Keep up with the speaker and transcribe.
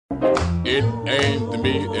It ain't the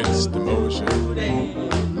meat, it's the motion.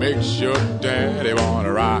 Makes your daddy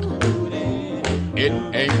wanna rock. It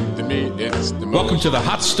ain't the meat, it's the motion. Welcome to the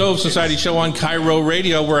Hot Stove Society show on Cairo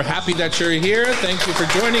Radio. We're happy that you're here. Thank you for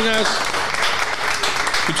joining us.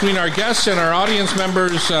 Between our guests and our audience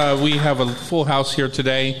members, we have a full house here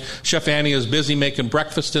today. Chef Annie is busy making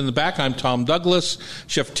breakfast in the back. I'm Tom Douglas.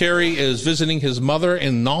 Chef Terry is visiting his mother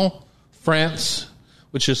in Nantes, France,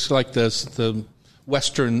 which is like the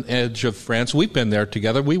western edge of France. We've been there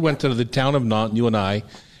together. We went to the town of Nantes, you and I,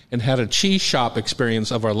 and had a cheese shop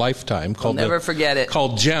experience of our lifetime. I'll never forget it.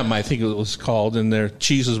 Called Gem, I think it was called, and their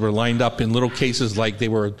cheeses were lined up in little cases like they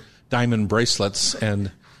were diamond bracelets, and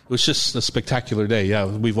it was just a spectacular day. Yeah,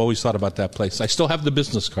 we've always thought about that place. I still have the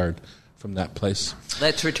business card from that place.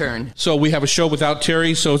 Let's return. So we have a show without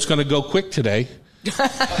Terry, so it's going to go quick today.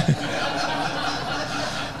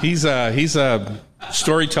 He's a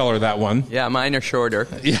storyteller, that one. Yeah, mine are shorter.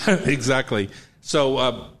 Yeah, exactly.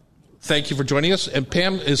 So thank you for joining us. And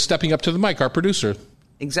Pam is stepping up to the mic, our producer.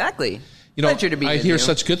 Exactly. You know, pleasure to be I with hear you.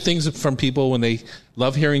 such good things from people when they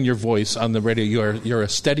love hearing your voice on the radio. You're a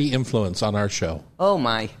steady influence on our show. Oh,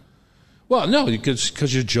 my. Well, no,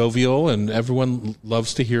 because you're jovial and everyone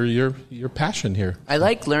loves to hear your passion here. I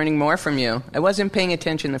like learning more from you. I wasn't paying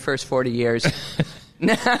attention the first 40 years.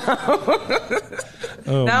 Now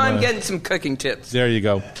I'm getting some cooking tips. There you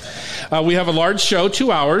go. We have a large show,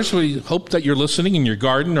 2 hours. We hope that you're listening in your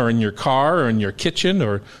garden or in your car or in your kitchen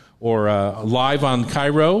or live on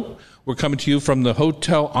Cairo. We're coming to you from the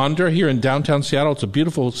Hotel Andra here in downtown Seattle. It's a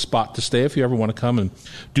beautiful spot to stay if you ever want to come and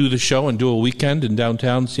do the show and do a weekend in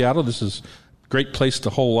downtown Seattle. This is a great place to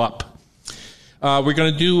hole up. We're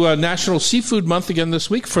going to do National Seafood Month again this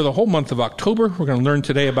week for the whole month of October. We're going to learn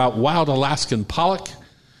today about wild Alaskan pollock.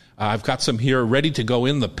 I've got some here ready to go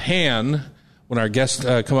in the pan when our guests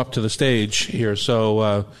come up to the stage here.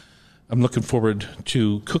 So I'm looking forward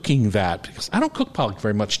to cooking that because I don't cook pollock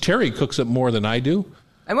very much. Terry cooks it more than I do.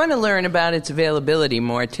 I want to learn about its availability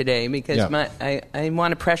more today because I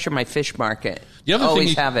want to pressure my fish market.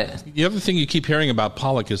 Always have it. The other thing you keep hearing about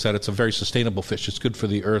pollock is that it's a very sustainable fish. It's good for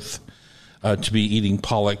the earth to be eating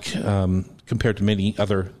pollock compared to many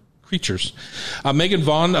other creatures. Megan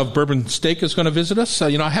Vaughn of Bourbon Steak is going to visit us.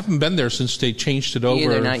 I haven't been there since they changed it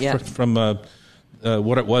over not yet. from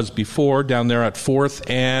what it was before down there at 4th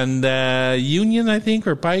and Union, I think,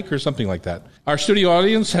 or Pike or something like that. Our studio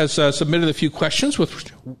audience has submitted a few questions which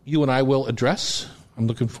you and I will address. I'm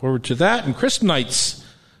looking forward to that. And Chris Knight's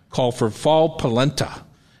call for fall polenta,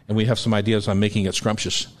 and we have some ideas on making it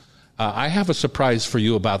scrumptious. I have a surprise for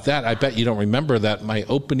you about that. I bet you don't remember that my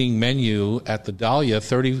opening menu at the Dahlia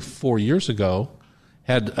 34 years ago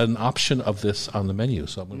had an option of this on the menu.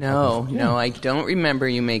 So No, I don't remember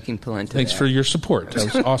you making polenta. Thanks for your support.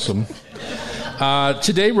 That was awesome.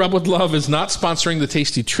 Today, Rub with Love is not sponsoring the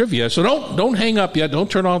Tasty Trivia, so don't hang up yet. Don't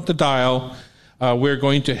turn off the dial. We're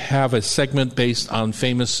going to have a segment based on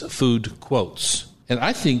famous food quotes. And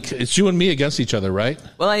I think it's you and me against each other, right?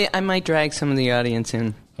 Well, I might drag some of the audience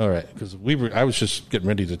in. All right, because I was just getting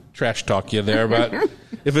ready to trash talk you there, but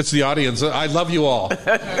if it's the audience, I love you all.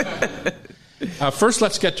 First,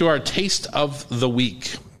 let's get to our taste of the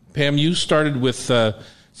week. Pam, you started with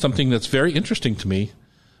something that's very interesting to me.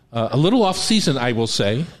 A little off season, I will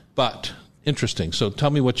say, but interesting. So tell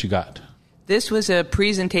me what you got. This was a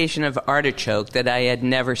presentation of artichoke that I had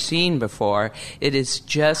never seen before. It is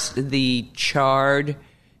just the charred,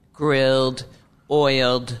 grilled,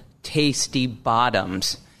 oiled, tasty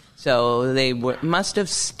bottoms. So they must have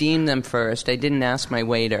steamed them first. I didn't ask my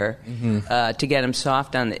waiter to get them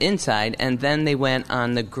soft on the inside, and then they went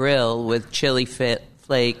on the grill with chili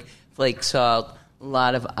flake salt, a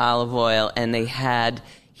lot of olive oil, and they had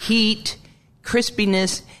heat,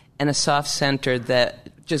 crispiness, and a soft center that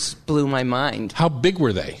just blew my mind. How big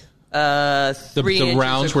were they? 3 inches the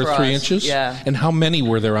rounds across. were 3 inches? Yeah. And how many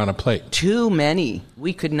were there on a plate? Too many.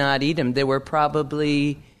 We could not eat them. There were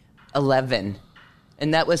probably 11.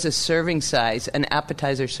 And that was a serving size, an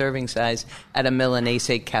appetizer serving size at a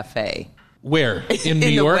Milanese cafe. Where? In New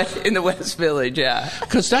York? In the West Village, yeah.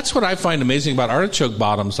 Because that's what I find amazing about artichoke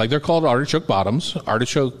bottoms. Like, they're called artichoke bottoms.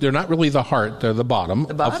 Artichoke, they're not really the heart. They're the bottom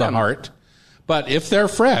of the heart. But if they're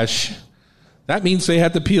fresh, that means they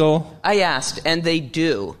had to peel. I asked, and they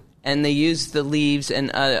do. And they use the leaves, and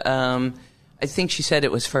I think she said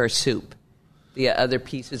it was for a soup, the other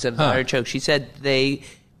pieces of the artichoke. She said they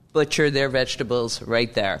butcher their vegetables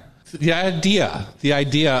right there. The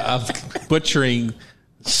idea of butchering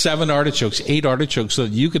 7 artichokes, 8 artichokes, so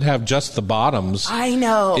that you could have just the bottoms. I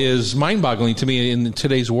know. Is mind-boggling to me in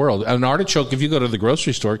today's world. An artichoke, if you go to the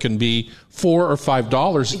grocery store, can be $4 or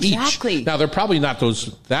 $5 Exactly. each. Now, they're probably not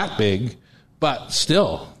that big, but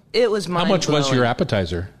still. It was mind-blowing. How much was your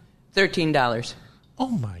appetizer? $13. Oh,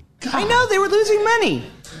 my God. I know, they were losing money.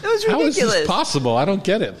 It was ridiculous. How is this possible? I don't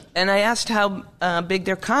get it. And I asked how big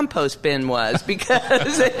their compost bin was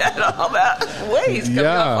because they had all that waste coming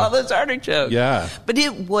off all those artichokes. Yeah. But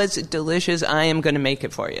it was delicious. I am going to make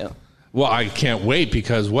it for you. Well, I can't wait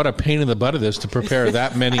because what a pain in the butt it is to prepare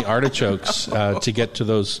that many artichokes to get to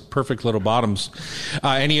those perfect little bottoms.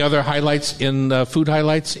 Any other highlights food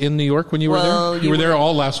highlights in New York when you were there? You were there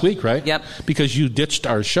all last week, right? Yep. Because you ditched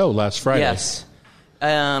our show last Friday. Yes.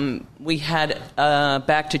 We had,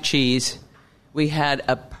 back to cheese, we had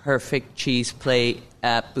a perfect cheese plate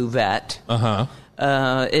at Buvette. Uh-huh.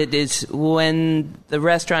 It is when the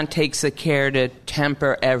restaurant takes the care to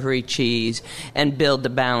temper every cheese and build the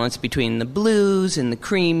balance between the blues and the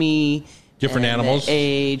creamy. Different animals? The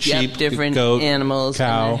age. Sheep, different goat, animals.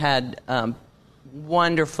 cow. And it had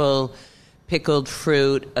wonderful pickled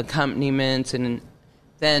fruit accompaniments. And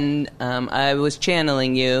then I was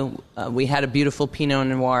channeling you. We had a beautiful Pinot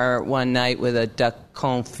Noir one night with a duck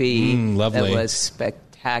confit. Lovely. That was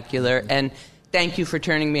spectacular. And thank you for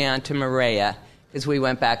turning me on to Maria. Because we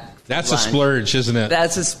went back for That's lunch. a splurge, isn't it?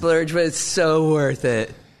 That's a splurge, but it's so worth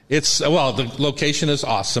it. The location is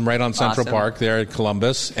awesome, right on Central Park there at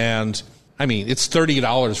Columbus. And, I mean, it's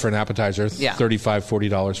 $30 for an appetizer, $35,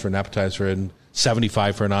 $40 for an appetizer, and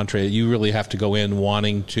 $75 for an entree. You really have to go in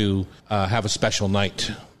wanting to have a special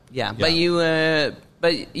night. Yeah. But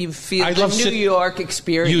you feel I the love New York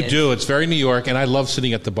experience. You do. It's very New York, and I love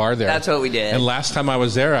sitting at the bar there. That's what we did. And last time I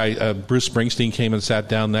was there, Bruce Springsteen came and sat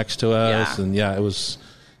down next to us, and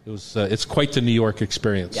it's quite the New York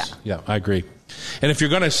experience. Yeah, I agree. And if you're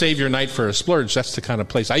going to save your night for a splurge, that's the kind of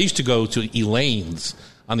place. I used to go to Elaine's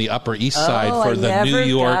on the Upper East Side for the New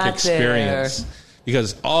York experience.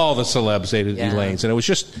 Because all the celebs ate at Elaine's, and it was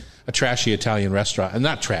just a trashy Italian restaurant. And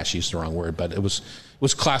not trashy is the wrong word, but it was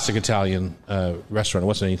classic Italian restaurant. It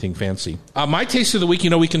wasn't anything fancy. My taste of the week,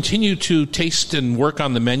 we continue to taste and work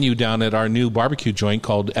on the menu down at our new barbecue joint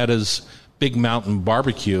called Etta's Big Mountain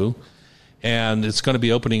Barbecue. And it's going to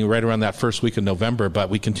be opening right around that first week of November, but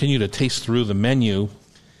we continue to taste through the menu.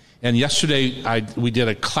 And yesterday we did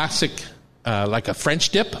a classic, like a French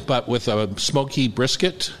dip, but with a smoky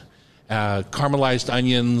brisket, caramelized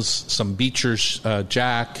onions, some Beecher's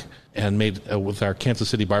Jack, and made with our Kansas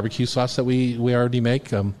City barbecue sauce that we already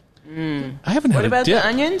make. I haven't had a dip. What about the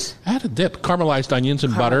onions? I had a dip, caramelized onions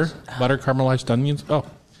and butter caramelized onions. Oh,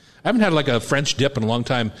 I haven't had like a French dip in a long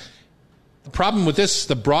time. The problem with this,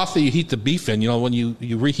 the broth that you heat the beef in, when you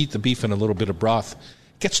reheat the beef in a little bit of broth,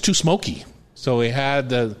 it gets too smoky. So we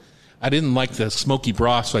had, I didn't like the smoky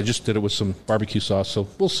broth, so I just did it with some barbecue sauce. So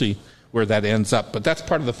we'll see where that ends up. But that's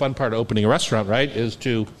part of the fun part of opening a restaurant, right, is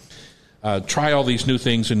to try all these new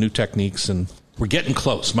things and new techniques. And we're getting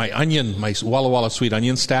close. My Walla Walla sweet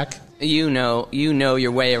onion stack. You know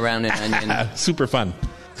your way around an onion. Super fun.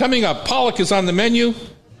 Coming up, pollock is on the menu.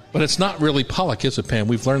 But it's not really pollock, is it, Pam?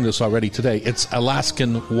 We've learned this already today. It's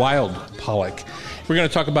Alaskan wild pollock. We're going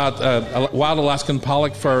to talk about wild Alaskan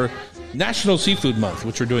pollock for National Seafood Month,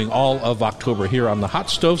 which we're doing all of October here on the Hot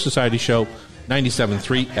Stove Society Show,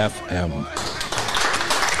 97.3 FM.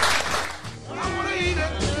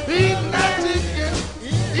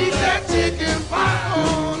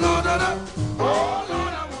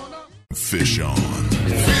 Fish on.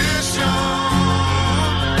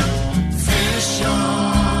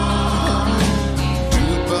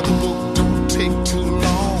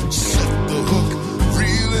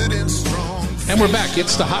 And we're back.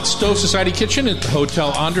 It's the Hot Stove Society Kitchen at the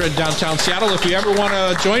Hotel Andra in downtown Seattle. If you ever want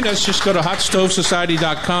to join us, just go to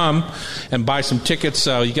hotstovesociety.com and buy some tickets.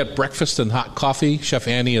 You get breakfast and hot coffee. Chef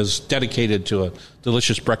Annie is dedicated to a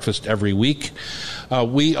delicious breakfast every week.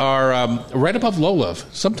 We are right above Lola.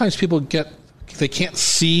 Sometimes people they can't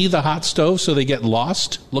see the hot stove, so they get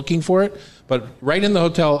lost looking for it. But right in the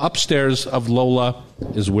hotel upstairs of Lola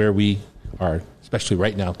is where we are, especially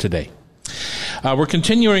right now today. We're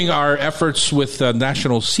continuing our efforts with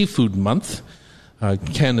National Seafood Month.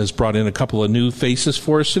 Ken has brought in a couple of new faces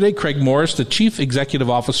for us today. Craig Morris, the Chief Executive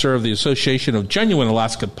Officer of the Association of Genuine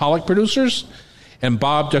Alaskan Pollock Producers, and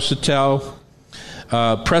Bob Desautels,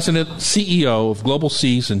 President, CEO of Global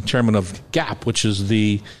Seas, and chairman of GAP, which is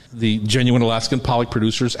the Genuine Alaskan Pollock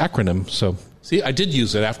Producers acronym. So, see, I did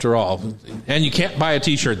use it after all. And you can't buy a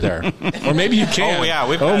T-shirt there. Or maybe you can. Oh, yeah.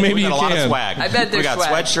 We've got a lot of swag. I bet there's swag. We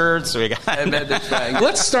got sweatshirts. I bet there's swag.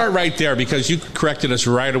 Let's start right there, because you corrected us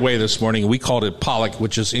right away this morning. We called it pollock,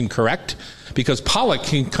 which is incorrect, because pollock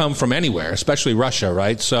can come from anywhere, especially Russia,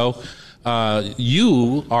 right? So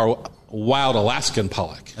you are wild Alaskan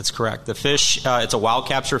pollock. That's correct. The fish, it's a wild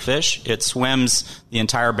capture fish. It swims the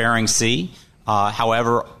entire Bering Sea.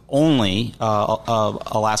 However, only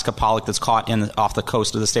Alaska pollock that's caught off the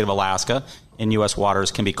coast of the state of Alaska in U.S.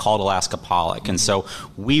 waters can be called Alaska pollock. And so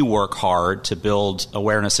we work hard to build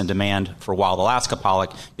awareness and demand for wild Alaska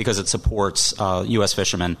pollock because it supports U.S.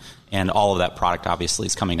 fishermen, and all of that product obviously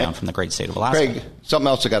is coming down from the great state of Alaska. Craig, something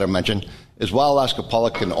else I got to mention is wild Alaska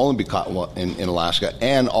pollock can only be caught in Alaska,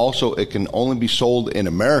 and also it can only be sold in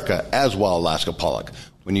America as wild Alaska pollock.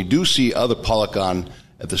 When you do see other pollock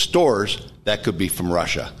at the stores, that could be from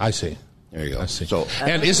Russia. I see. There you go. I see. So,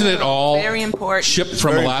 and isn't it all very important. Shipped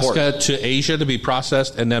from Alaska to Asia to be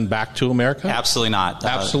processed and then back to America? Absolutely not.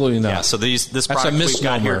 Absolutely not. Yeah, so this product we've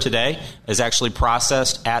got here today is actually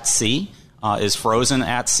processed at sea, is frozen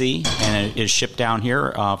at sea, and it is shipped down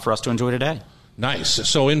here for us to enjoy today. Nice.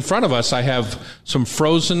 So in front of us, I have some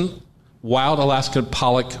frozen wild Alaskan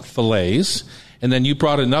pollock fillets, and then you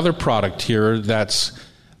brought another product here that's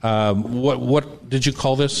what did you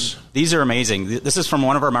call this? These are amazing. This is from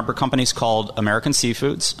one of our member companies called American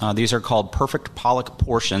Seafoods. These are called Perfect Pollock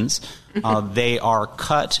Portions. They are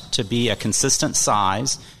cut to be a consistent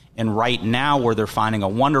size, and right now where they're finding a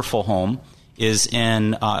wonderful home is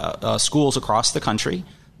in schools across the country.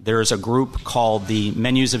 There's a group called the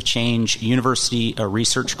Menus of Change University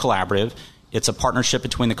Research Collaborative. It's a partnership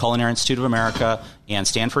between the Culinary Institute of America and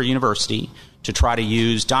Stanford University to try to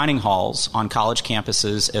use dining halls on college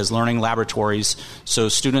campuses as learning laboratories so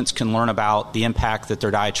students can learn about the impact that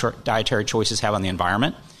their dietary choices have on the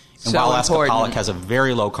environment. And wild Alaska pollock has a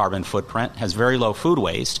very low carbon footprint, has very low food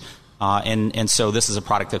waste, and so this is a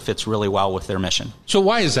product that fits really well with their mission. So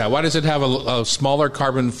why is that? Why does it have a smaller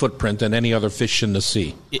carbon footprint than any other fish in the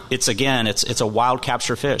sea? It's a wild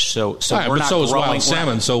capture fish. So right, we're but not so is growing wild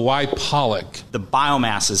salmon. So why pollock? The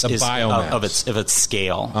biomass is of its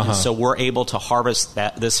scale. And so we're able to harvest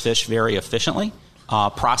this fish very efficiently,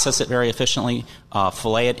 process it very efficiently,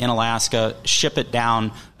 fillet it in Alaska, ship it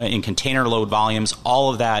down in container load volumes. All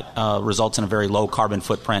of that results in a very low carbon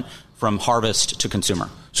footprint from harvest to consumer.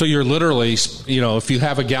 So you're literally, if you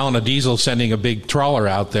have a gallon of diesel sending a big trawler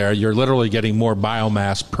out there, you're literally getting more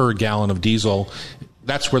biomass per gallon of diesel.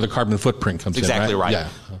 That's where the carbon footprint comes in, exactly right. Yeah.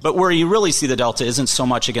 But where you really see the delta isn't so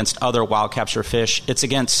much against other wild capture fish. It's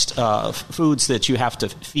against foods that you have to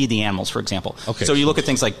feed the animals, for example. Okay. So you look at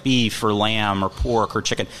things like beef or lamb or pork or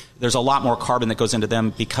chicken. There's a lot more carbon that goes into them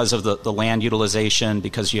because of the land utilization,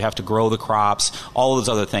 because you have to grow the crops, all of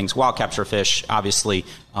those other things. Wild capture fish, obviously,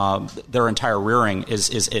 their entire rearing is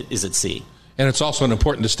at sea. And it's also an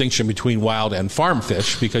important distinction between wild and farm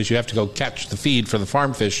fish, because you have to go catch the feed for the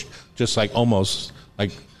farm fish, just like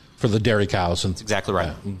for the dairy cows. That's exactly right.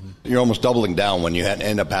 Yeah. Mm-hmm. You're almost doubling down when you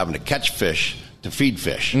end up having to catch fish to feed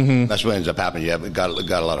fish. Mm-hmm. That's what ends up happening. You have got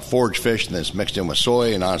a lot of forage fish, and then it's mixed in with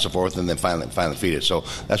soy and on and so forth, and then finally feed it. So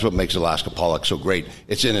that's what makes Alaska pollock so great.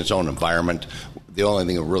 It's in its own environment. The only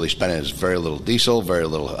thing we're really spending is very little diesel, very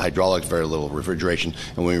little hydraulics, very little refrigeration.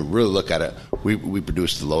 And when we really look at it, we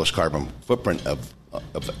produce the lowest carbon footprint of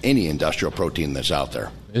any industrial protein that's out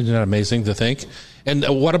there. Isn't that amazing to think? And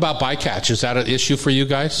what about bycatch? Is that an issue for you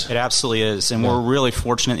guys? It absolutely is. And we're really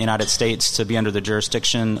fortunate in the United States to be under the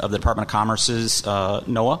jurisdiction of the Department of Commerce's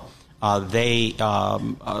NOAA. They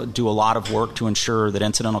do a lot of work to ensure that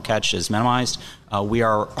incidental catch is minimized. We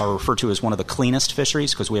are referred to as one of the cleanest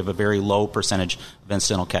fisheries because we have a very low percentage of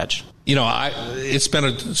incidental catch. It's been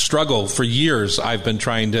a struggle for years. I've been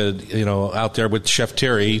trying to, out there with Chef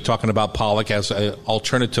Terry, talking about pollock as an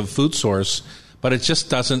alternative food source, but it just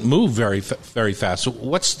doesn't move very fast. So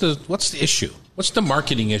what's the issue? What's the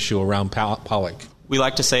marketing issue around pollock? We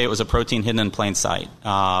like to say it was a protein hidden in plain sight.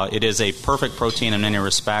 It is a perfect protein in many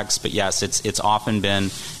respects, but yes, it's often been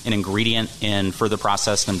an ingredient in further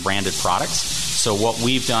processed and branded products. So what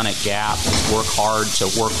we've done at GAP is work hard to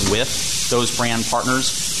work with those brand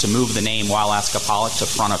partners to move the name Wild Alaska Pollock to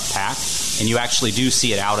front of pack. And you actually do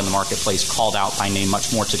see it out in the marketplace, called out by name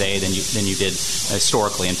much more today than you did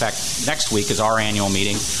historically. In fact, next week is our annual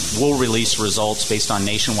meeting. We'll release results based on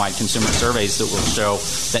nationwide consumer surveys that will show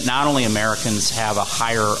that not only Americans have a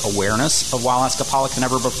higher awareness of Wild Alaska Pollock than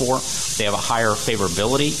ever before, they have a higher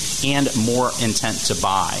favorability and more intent to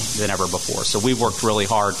buy than ever before. So we've worked really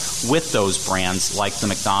hard with those brands like the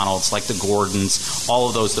McDonald's, like the Gordons, all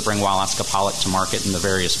of those that bring Wild Alaska Pollock to market in the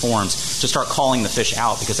various forms to start calling the fish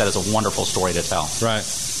out, because that is a wonderful story to tell. Right.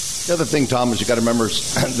 The other thing, Tom, is you got to remember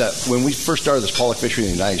that when we first started this pollock fishery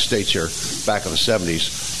in the United States here back in the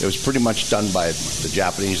 70s, it was pretty much done by the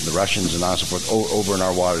Japanese, the Russians, and so forth over in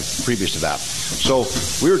our waters previous to that. So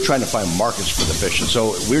we were trying to find markets for the fish, and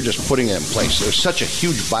so we were just putting it in place. There's such a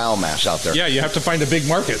huge biomass out there. Yeah, you have to find a big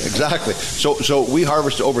market. Exactly. So we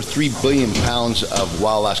harvest over 3 billion pounds of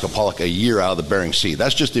wild Alaska pollock a year out of the Bering Sea.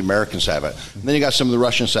 That's just the American side of it. And then you got some of the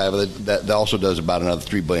Russian side of it that also does about another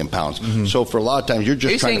 3 billion pounds. Mm-hmm. So for a lot of times, you're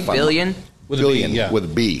just trying to find billion? Billion with a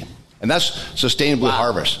B. And that's sustainably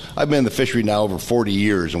harvest. I've been in the fishery now over 40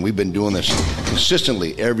 years, and we've been doing this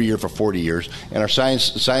consistently every year for 40 years. And our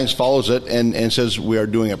science follows it and says we are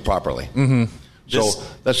doing it properly. Mm-hmm. So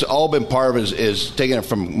that's all been part of it is taking it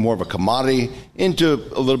from more of a commodity into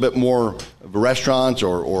a little bit more of restaurants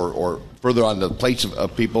or further on the plates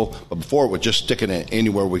of people. But before, it was just sticking it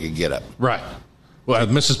anywhere we could get it. Right. Well,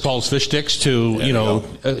 Mrs. Paul's fish sticks to,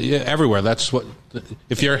 everywhere. That's what,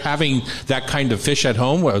 if you're having that kind of fish at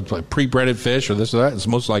home, like pre-breaded fish or this or that, it's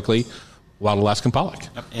most likely wild Alaskan pollock.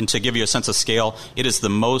 And to give you a sense of scale, it is the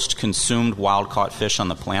most consumed wild-caught fish on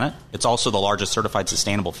the planet. It's also the largest certified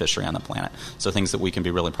sustainable fishery on the planet. So things that we can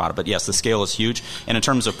be really proud of. But yes, the scale is huge. And in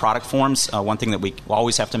terms of product forms, one thing that we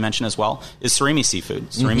always have to mention as well is surimi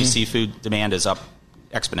seafood. Surimi seafood demand is up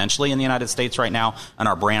exponentially in the United States right now, and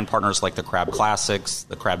our brand partners like the Crab Classics,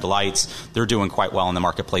 the Crab Delights, they're doing quite well in the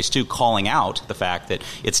marketplace too, calling out the fact that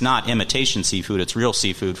it's not imitation seafood, it's real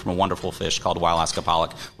seafood from a wonderful fish called Wild Alaska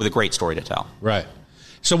Pollock with a great story to tell. Right.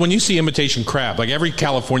 So when you see imitation crab, like every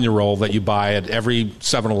California roll that you buy at every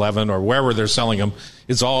 7-Eleven or wherever they're selling them,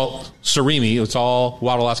 it's all surimi, it's all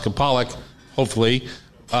Wild Alaska Pollock, hopefully,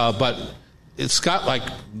 but it's got like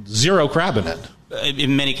zero crab in it.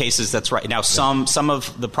 In many cases, that's right. Now, some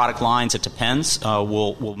of the product lines, it depends.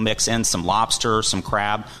 We'll mix in some lobster, some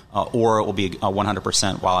crab, or it will be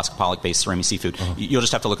 100% Wild Alaska Pollock-based surimi seafood. You'll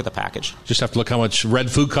just have to look at the package. Just have to look how much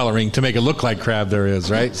red food coloring to make it look like crab there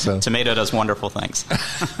is, right? So tomato does wonderful things.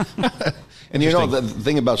 And the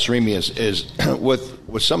thing about surimi is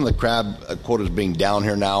with some of the crab quotas being down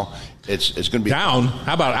here now, it's going to be down.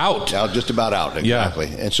 How about out? Now, just about out, exactly.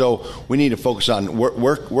 Yeah. And so we need to focus on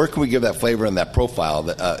where can we give that flavor and that profile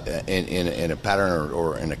that, in a pattern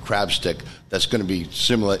or in a crab stick that's going to be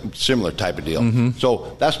similar type of deal. Mm-hmm.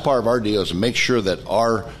 So that's part of our deal is to make sure that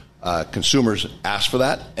our consumers ask for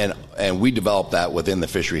that, and we develop that within the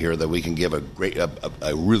fishery here that we can give a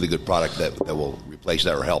really good product that will replace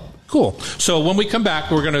that or help. Cool. So when we come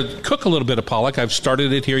back, we're going to cook a little bit of pollock. I've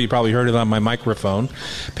started it here. You probably heard it on my microphone.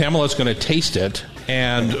 Pamela's going to taste it,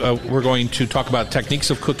 and we're going to talk about techniques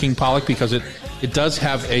of cooking pollock because it does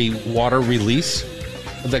have a water release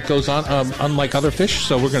that goes on, unlike other fish.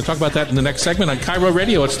 So we're going to talk about that in the next segment on Cairo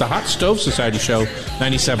Radio. It's the Hot Stove Society Show,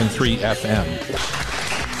 97.3 FM.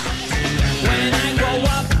 When I grow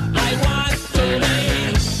up, I want to be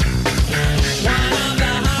one of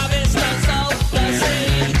the harvesters of the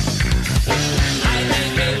sea. I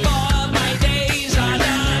think before my days are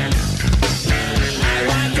done, I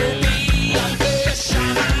want to be a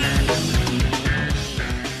fisherman.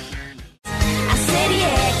 I said,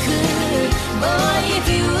 yeah, could, boy, if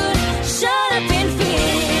you would shut up and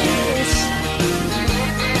fish.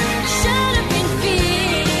 Shut up and fish.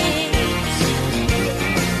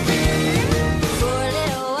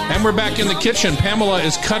 And we're back in the kitchen. Pamela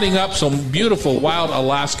is cutting up some beautiful wild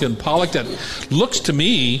Alaskan pollock that looks to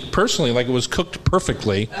me, personally, like it was cooked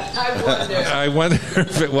perfectly. I wonder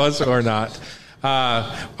if it was or not.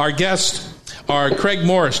 Our guests are Craig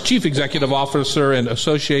Morris, Chief Executive Officer and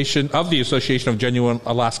Association of Genuine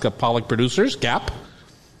Alaska Pollock Producers, GAP,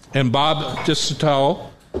 and Bob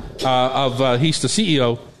Disotell, he's the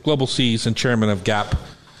CEO, Global Seas, and Chairman of GAP.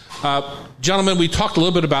 Gentlemen, we talked a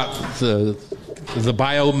little bit about the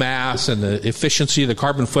biomass and the efficiency, the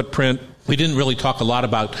carbon footprint. We didn't really talk a lot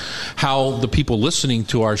about how the people listening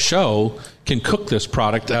to our show can cook this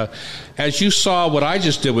product. As you saw what I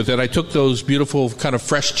just did with it, I took those beautiful kind of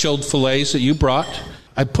fresh chilled fillets that you brought.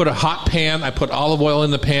 I put a hot pan, I put olive oil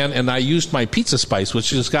in the pan, and I used my pizza spice, which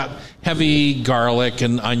has got heavy garlic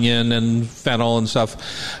and onion and fennel and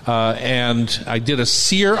stuff. And I did a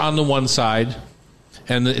sear on the one side,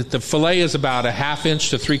 and the fillet is about a ½ inch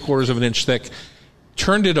to 3/4 of an inch thick.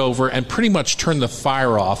 Turned it over and pretty much turned the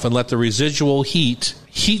fire off and let the residual heat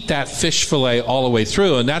that fish fillet all the way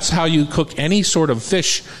through. And that's how you cook any sort of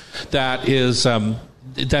fish that is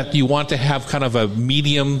that you want to have kind of a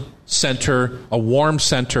medium center, a warm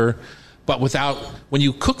center, but without, when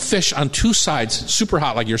you cook fish on two sides, super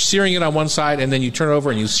hot, like you're searing it on one side and then you turn it over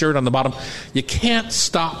and you sear it on the bottom, you can't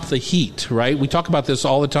stop the heat, right? We talk about this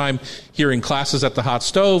all the time here in classes at the hot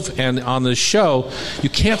stove and on this show. You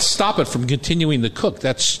can't stop it from continuing to cook.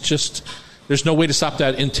 That's just, there's no way to stop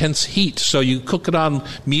that intense heat. So you cook it on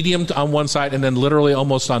medium on one side and then literally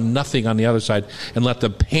almost on nothing on the other side and let the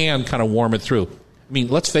pan kind of warm it through. I mean,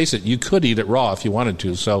 let's face it, you could eat it raw if you wanted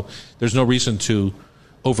to, so there's no reason to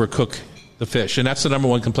overcook the fish. And that's the number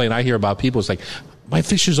one complaint I hear about people. It's like, my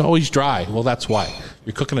fish is always dry. Well, that's why.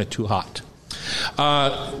 You're cooking it too hot.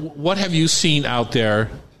 What have you seen out there,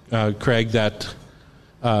 Craig, that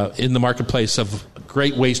in the marketplace of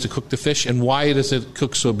great ways to cook the fish, and why does it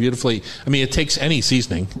cook so beautifully? I mean, it takes any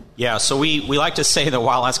seasoning. Yeah, so we like to say that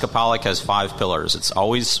Wild Alaska Pollock has 5 pillars. It's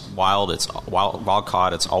always wild, it's wild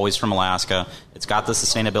caught, it's always from Alaska, it's got the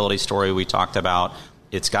sustainability story we talked about,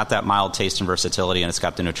 it's got that mild taste and versatility, and it's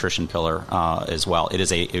got the nutrition pillar as well. It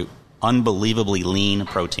is a unbelievably lean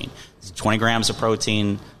protein. It's 20 grams of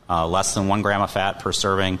protein, less than 1 gram of fat per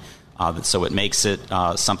serving. So it makes it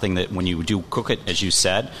something that when you do cook it, as you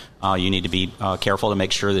said, you need to be careful to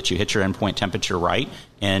make sure that you hit your endpoint temperature right,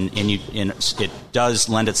 and it does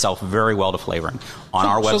lend itself very well to flavoring. On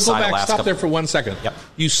our website, so go back, Alaska. stop there for 1 second. Yep.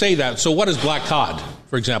 You say that. So what is black cod,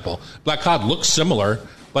 for example? Black cod looks similar,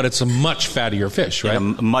 but it's a much fattier fish, right?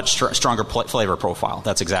 And a much stronger flavor profile.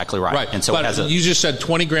 That's exactly right. Right. And so but it has you just said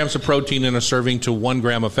 20 grams of protein in a serving to 1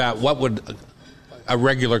 gram of fat. What would a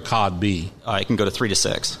regular cod be? It can go to 3 to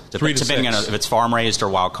 6, 3 to depending 6. on if it's farm raised or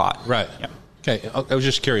wild caught. Right. Yep. Okay. I was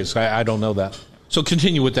just curious. I don't know that. So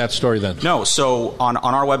continue with that story then. No, so on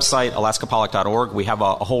our website, alaskapollock.org, we have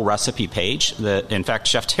a whole recipe page that, in fact,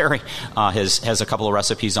 Chef Terry has a couple of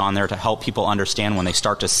recipes on there to help people understand when they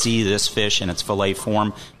start to see this fish in its fillet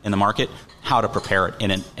form in the market, how to prepare it.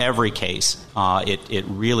 And in every case, it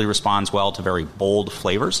really responds well to very bold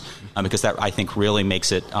flavors because that, I think, really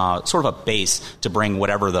makes it sort of a base to bring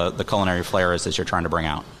whatever the culinary flair is that you're trying to bring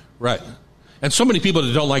out. Right. And so many people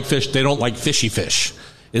that don't like fish, they don't like fishy fish,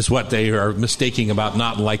 is what they are mistaking about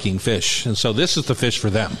not liking fish. And so this is the fish for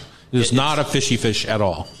them. It's not a fishy fish at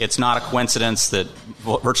all. It's not a coincidence that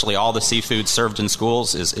virtually all the seafood served in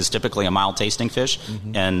schools is typically a mild-tasting fish,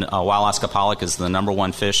 and Wild Alaska Pollock is the number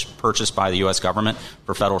one fish purchased by the U.S. government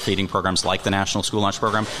for federal feeding programs like the National School Lunch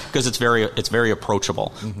Program because it's very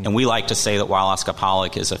approachable. And we like to say that Wild Alaska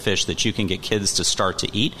Pollock is a fish that you can get kids to start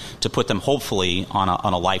to eat to put them hopefully on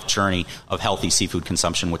a life journey of healthy seafood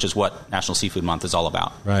consumption, which is what National Seafood Month is all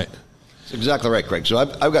about. Right. Exactly right, Craig. So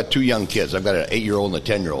I've got 2 young kids. I've got an 8-year-old and a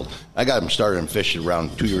 10-year-old. I got them started in fishing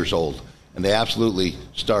around 2 years old, and they absolutely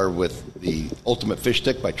started with the Ultimate Fish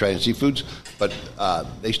Stick by Trident Seafoods, but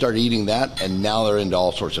they started eating that, and now they're into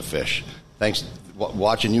all sorts of fish. Thanks.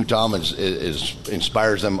 Watching you, Tom,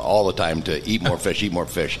 inspires them all the time to eat more fish, eat more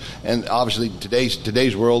fish. And obviously,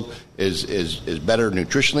 today's world is better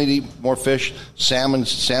nutritionally to eat more fish. Salmon.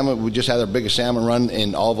 We just had our biggest salmon run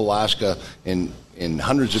in all of Alaska in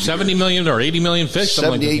hundreds of 70 million or 80 million fish?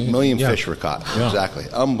 78 million fish were caught. Yeah. Exactly.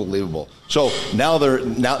 Unbelievable. So now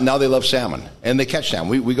they love salmon, and they catch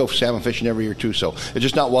salmon. We go salmon fishing every year, too. So it's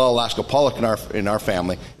just not Wild Alaska Pollock in our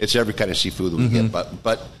family. It's every kind of seafood that we get.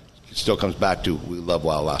 But it still comes back to we love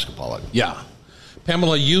Wild Alaska Pollock. Yeah.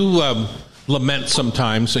 Pamela, you lament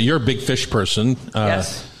sometimes. So you're a big fish person.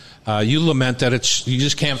 Yes. You lament that you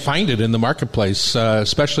just can't find it in the marketplace,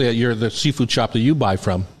 especially at the seafood shop that you buy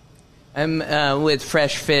from. I'm with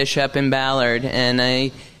Fresh Fish up in Ballard, and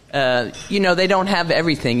they don't have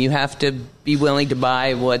everything. You have to be willing to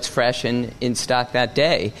buy what's fresh and in stock that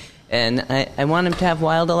day. And I want them to have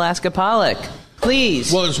Wild Alaska Pollock.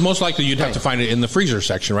 Please. Well, it's most likely you'd have to find it in the freezer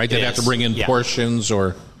section, right? They'd have to bring in portions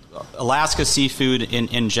or... Alaska seafood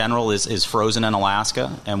in general is frozen in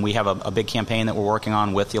Alaska, and we have a big campaign that we're working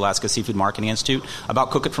on with the Alaska Seafood Marketing Institute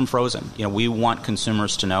about cook it from frozen. We want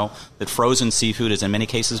consumers to know that frozen seafood is in many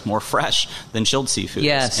cases more fresh than chilled seafood.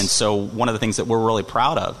 Yes. And so one of the things that we're really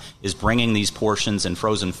proud of is bringing these portions in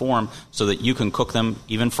frozen form so that you can cook them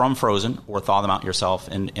even from frozen or thaw them out yourself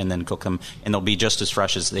and then cook them, and they'll be just as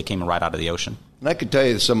fresh as they came right out of the ocean. And I could tell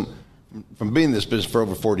you from being in this business for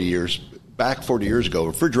over 40 years, back 40 years ago,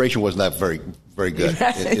 refrigeration wasn't that very good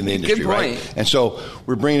in the industry, Good right? point. And so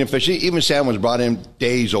we're bringing in fish. Even salmon was brought in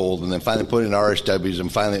days old, and then finally put in RSWs,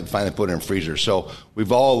 and finally put in freezers. So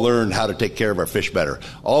we've all learned how to take care of our fish better.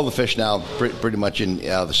 All the fish now, pretty much in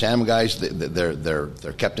the salmon guys,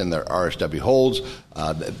 they're kept in their RSW holds.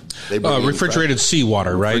 They bring in refrigerated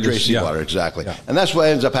seawater, right? Refrigerated seawater, exactly. Yeah. And that's what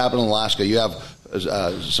ends up happening in Alaska. You have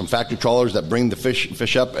some factory trawlers that bring the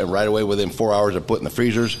fish up, and right away within 4 hours are put in the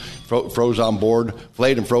freezers, froze on board,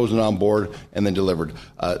 filleted and frozen on board, and then delivered.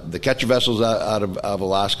 The catcher vessels out of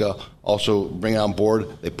Alaska also bring it on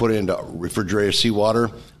board. They put it into refrigerated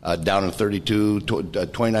seawater down in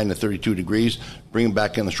 29 to 32 degrees, bring them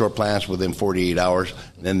back in the short plants within 48 hours,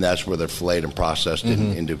 and then that's where they're filleted and processed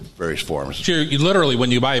into various forms. So you literally,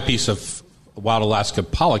 when you buy a piece of wild Alaska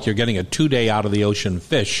pollock, you're getting a 2-day out of the ocean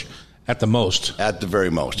fish. At the most. At the very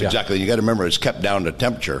most, yeah. Exactly. You got to remember it's kept down to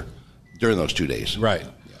temperature during those 2 days. Right.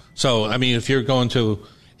 So, I mean, if you're going to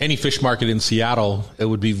any fish market in Seattle, it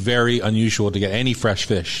would be very unusual to get any fresh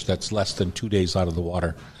fish that's less than 2 days out of the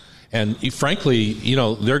water. And frankly, you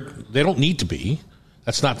know, they don't need to be.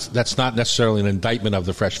 That's not necessarily an indictment of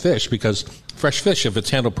the fresh fish, because fresh fish, if it's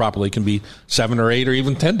handled properly, can be 7 or 8 or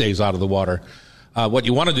even 10 days out of the water. What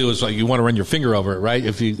you want to do is you want to run your finger over it, right?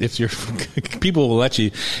 If you're people will let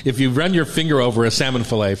you, if you run your finger over a salmon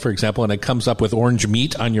fillet, for example, and it comes up with orange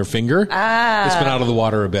meat on your finger, it's been out of the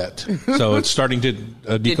water a bit. So it's starting to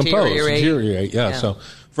deteriorate. Yeah. So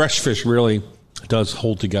fresh fish really does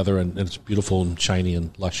hold together, and it's beautiful and shiny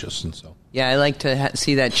and luscious. And so. Yeah, I like to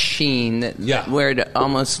see that sheen where it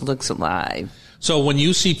almost looks alive. So when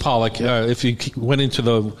you see pollock, if you went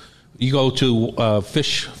into you go to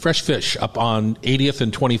fresh fish up on 80th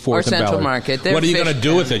and 24th or and Central Ballard. Market. What are you going to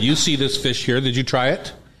do with it? You see this fish here. Did you try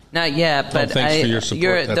it? Not yet, but thanks for your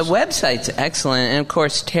support. The website's excellent. And, of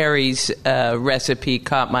course, Terry's recipe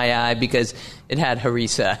caught my eye because it had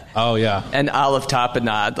harissa. Oh, yeah. And olive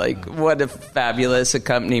tapenade. Like, what a fabulous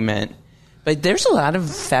accompaniment. But there's a lot of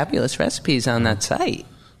fabulous recipes on that site.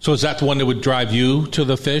 So is that the one that would drive you to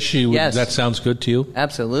the fish? Yes. That sounds good to you?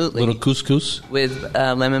 Absolutely. Little couscous? With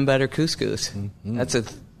lemon butter couscous. Mm-hmm. That's a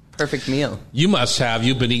perfect meal. You've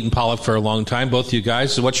been eating pollock for a long time, both you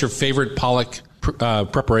guys. So what's your favorite pollock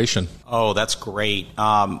preparation? Oh, that's great.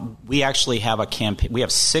 We actually have a campaign. We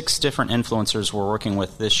have 6 different influencers we're working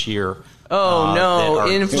with this year. Oh, no,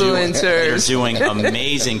 influencers. They're doing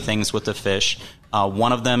amazing things with the fish.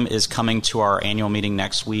 One of them is coming to our annual meeting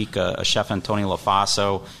next week, a chef, Antonia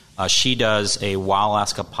Lofaso. She does a wild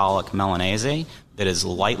Alaska pollock Milanese that is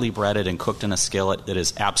lightly breaded and cooked in a skillet that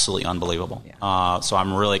is absolutely unbelievable. Yeah. So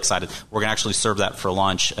I'm really excited. We're going to actually serve that for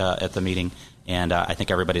lunch at the meeting, and I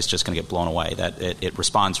think everybody's just going to get blown away. That it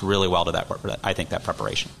responds really well to that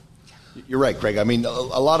preparation. You're right, Craig. I mean, a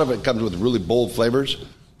lot of it comes with really bold flavors.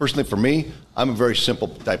 Personally, for me, I'm a very simple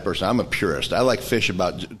type person. I'm a purist. I like fish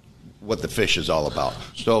about what the fish is all about.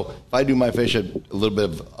 So if I do my fish, a little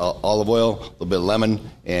bit of olive oil, a little bit of lemon,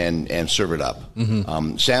 and serve it up.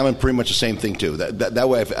 Mm-hmm. Salmon, pretty much the same thing, too. That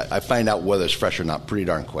way I find out whether it's fresh or not pretty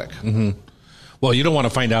darn quick. Mm-hmm. Well, you don't want to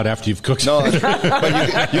find out after you've cooked it. No,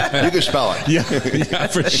 but you can spell it. Yeah,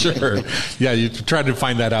 for sure. Yeah, you try to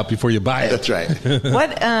find that out before you buy it. That's right.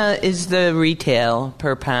 What is the retail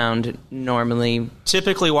per pound normally?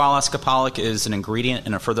 Typically, wild Alaska pollock is an ingredient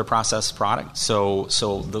in a further processed product, so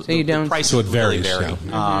the price it varies, really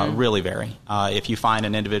vary. Really vary. If you find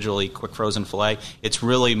an individually quick frozen fillet, it's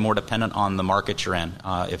really more dependent on the market you're in.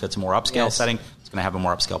 If it's a more upscale setting, it's going to have a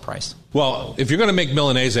more upscale price. Well, if you're going to make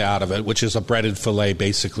Milanese out of it, which is a breaded fillet,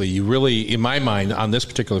 basically, you really, in my mind, on this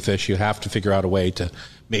particular fish, you have to figure out a way to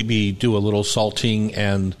maybe do a little salting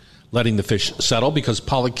and letting the fish settle, because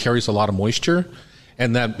pollock carries a lot of moisture,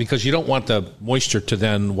 and that because you don't want the moisture to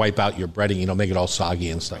then wipe out your breading, make it all soggy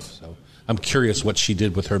and stuff. So I'm curious what she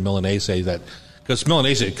did with her Milanese, because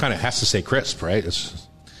Milanese, it kind of has to stay crisp, right?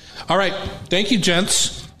 All right. Thank you,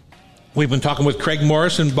 gents. We've been talking with Craig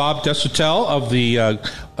Morris and Bob Desautels of the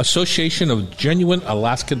Association of Genuine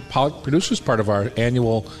Alaskan Pollock Producers, part of our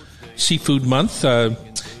annual Seafood Month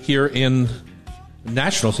here in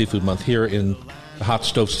National Seafood Month here in the Hot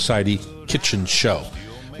Stove Society Kitchen Show.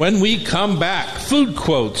 When we come back, food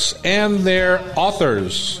quotes and their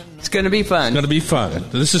authors. It's going to be fun. It's going to be fun.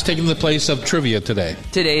 This is taking the place of trivia today.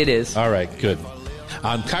 Today it is. All right, good.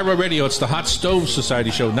 On Cairo Radio, it's the Hot Stove Society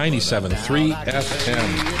Show, 97.3 FM.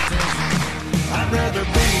 I'd rather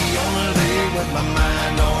be on a day with my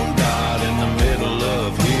mind on God in the middle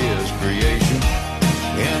of His creation,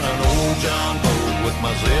 in an old John boat with my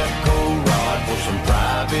Zipco rod for some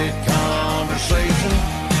private conversation.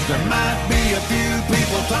 There might be a few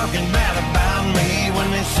people talking bad about me when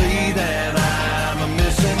they see that I'm a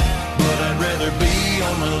missing, but I'd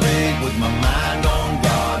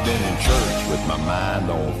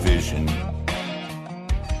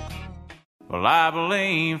Well, I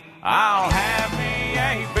believe I'll have me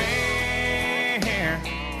a beer,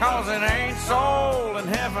 'cause it ain't sold in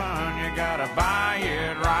heaven. You gotta buy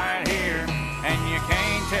it right here, and you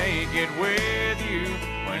can't take it with you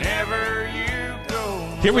whenever you go.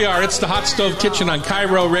 Here we are. It's the Hot Stove Kitchen on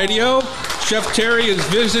Cairo Radio. Chef Terry is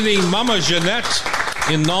visiting Mama Jeanette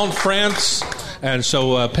in Nantes, France. And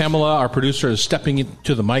so Pamela, our producer, is stepping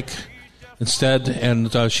into the mic instead.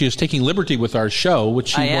 And she is taking liberty with our show, which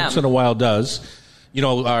she once in a while does. You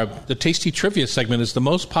know, the Tasty Trivia segment is the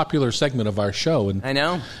most popular segment of our show. And, I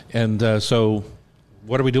know. And so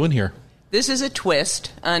what are we doing here? This is a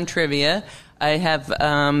twist on trivia. I have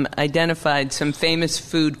identified some famous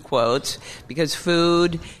food quotes because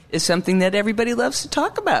food is something that everybody loves to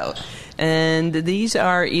talk about. And these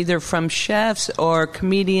are either from chefs or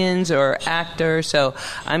comedians or actors. So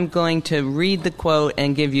I'm going to read the quote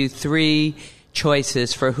and give you 3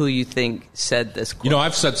 choices for who you think said this quote. You know,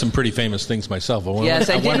 I've said some pretty famous things myself.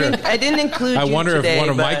 I didn't include I you wonder today, if one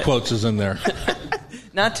of my but- quotes is in there.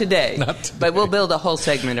 Not today. But we'll build a whole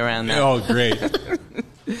segment around that. Oh, great.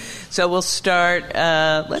 So we'll start.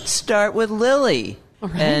 Let's start with Lily, All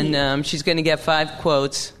right. and she's going to get 5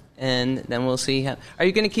 quotes, and then we'll see how. Are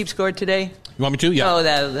you going to keep score today? You want me to? Yeah. Oh, I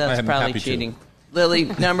that's am probably happy to. cheating. Lily,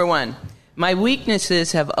 number 1. My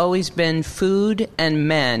weaknesses have always been food and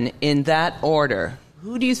men in that order.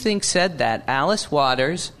 Who do you think said that? Alice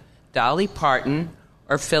Waters, Dolly Parton,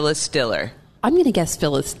 or Phyllis Diller? I'm going to guess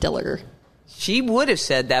Phyllis Diller. She would have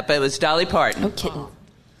said that, but it was Dolly Parton. Okay.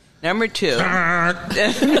 Number 2.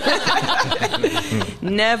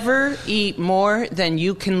 Never eat more than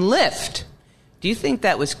you can lift. Do you think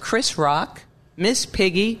that was Chris Rock, Miss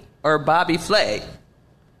Piggy, or Bobby Flay?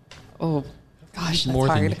 Oh, gosh, that's More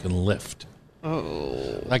hard. than you can lift.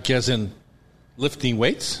 Oh. Like as in lifting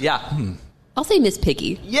weights? Yeah. I'll say Miss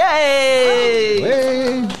Piggy. Yay!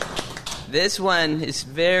 This one is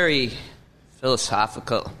very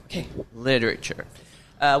philosophical. Okay. Literature.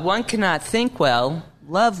 One cannot think well,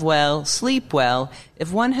 love well, sleep well,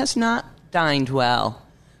 if one has not dined well.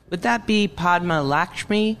 Would that be Padma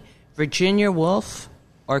Lakshmi, Virginia Woolf,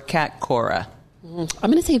 or Kat Cora? I'm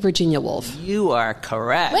going to say Virginia Woolf. You are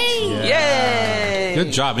correct. Whee! Yay!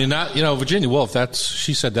 Good job. Virginia Woolf,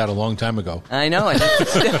 she said that a long time ago. I know it.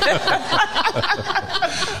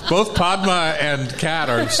 Both Padma and Kat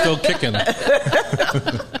are still kicking.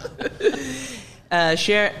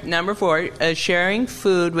 Number 4, sharing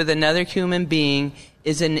food with another human being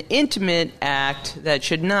is an intimate act that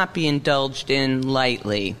should not be indulged in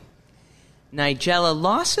lightly. Nigella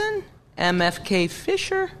Lawson, MFK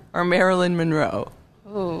Fisher, or Marilyn Monroe?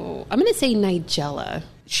 Oh, I'm going to say Nigella.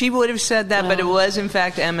 She would have said that, but it was, in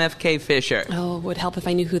fact, MFK Fisher. Oh, it would help if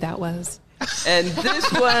I knew who that was. And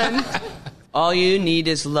this one, all you need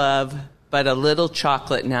is love, but a little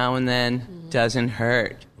chocolate now and then doesn't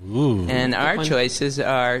hurt. Ooh. And our choices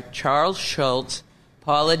are Charles Schultz,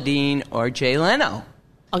 Paula Dean, or Jay Leno.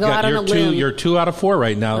 I'll go out on a limb. You're 2 out of 4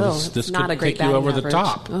 right now. Oh, this it's not could a great take you over batting the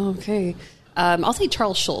average. top. Okay. I'll say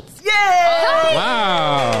Charles Schultz. Yay!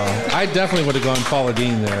 Wow. I definitely would have gone Paula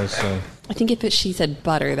Dean there. So. I think if she said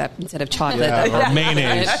butter that instead of chocolate. Yeah, or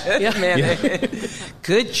mayonnaise.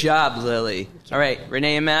 Good job, Lily. All right,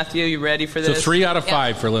 Renee and Matthew, you ready for So this? 3 out of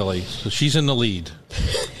 5 for Lily. So she's in the lead.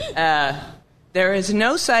 There is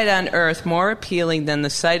no sight on earth more appealing than the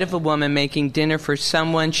sight of a woman making dinner for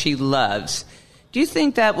someone she loves. Do you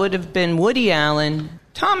think that would have been Woody Allen,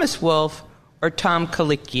 Thomas Wolfe, or Tom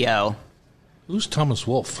Colicchio? Who's Thomas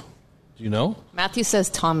Wolfe? Do you know? Matthew says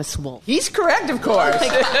Thomas Wolfe. He's correct, of course.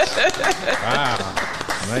 Wow.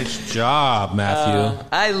 Nice job, Matthew.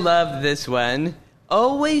 I love this one.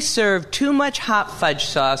 Always serve too much hot fudge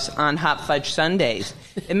sauce on hot fudge sundaes.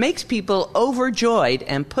 It makes people overjoyed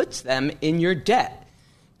and puts them in your debt.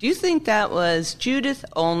 Do you think that was Judith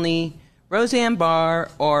Olney, Roseanne Barr,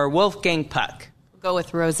 or Wolfgang Puck? We'll go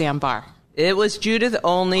with Roseanne Barr. It was Judith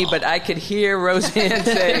Olney, but I could hear Roseanne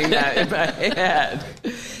saying that in my head.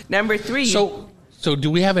 Number 3. So do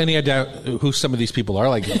we have any idea who some of these people are?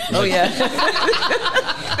 Oh, yeah.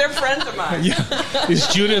 They're friends of mine. Yeah. Is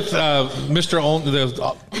Judith Mr. Olney,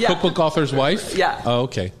 the cookbook author's wife? Yeah. Oh,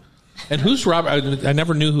 okay. And who's Robert? I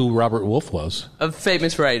never knew who Robert Wolfe was. A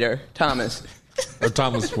famous writer, Thomas. Or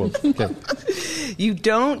Thomas Wolfe. Okay. You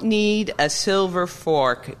don't need a silver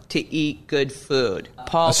fork to eat good food.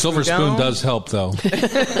 Paul A silver spoon does help, though.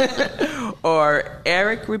 Or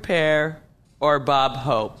Eric Ripert or Bob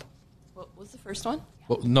Hope. What was the first one?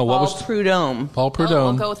 Well, no, Paul what was Prudhomme. Paul Oh,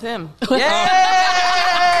 Prudhomme? we'll go with him.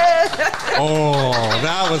 Oh,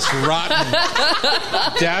 that was rotten.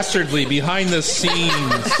 Dastardly, behind the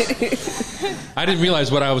scenes. I didn't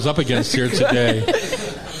realize what I was up against here today.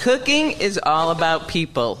 Cooking is all about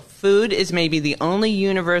people. Food is maybe the only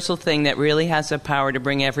universal thing that really has the power to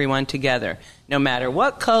bring everyone together. No matter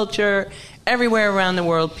what culture, everywhere around the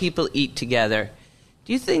world, people eat together.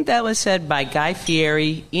 Do you think that was said by Guy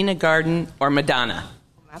Fieri, Ina Garten, or Madonna?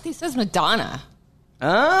 Matthew says Madonna.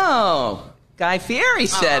 Oh, Guy Fieri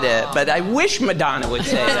said it, but I wish Madonna would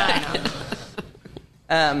say that.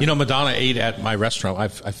 Madonna ate at my restaurant.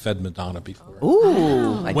 I've fed Madonna before.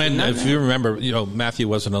 Ooh. If you remember, Matthew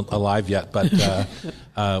wasn't alive yet, but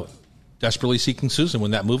Desperately Seeking Susan,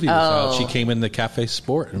 when that movie was out, she came in the Cafe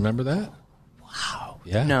Sport. Remember that? Wow.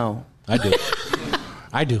 Yeah. No. I do.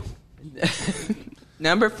 I do.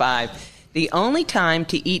 Number 5. The only time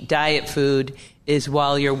to eat diet food is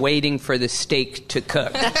while you're waiting for the steak to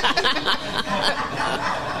cook.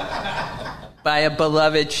 By a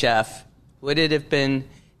beloved chef. Would it have been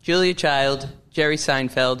Julia Child, Jerry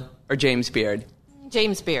Seinfeld, or James Beard?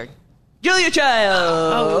 James Beard. Julia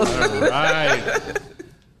Child! All right.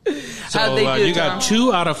 So How'd they do, you got Tom?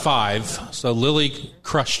 2 out of 5. So Lily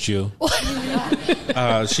crushed you.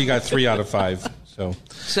 She got 3 out of 5. So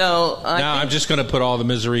now I'm just going to put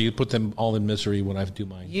them all in misery when I do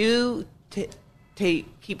mine. You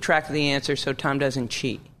keep track of the answer so Tom doesn't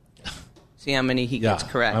cheat. See how many he gets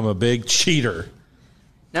correct. I'm a big cheater.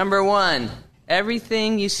 Number 1,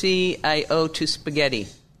 everything you see I owe to spaghetti.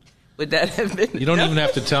 Would that have been... You don't even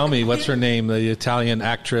have to tell me. What's her name? The Italian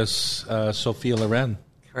actress Sophia Loren.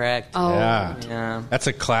 Correct. Oh. Yeah. That's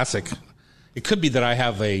a classic. It could be that I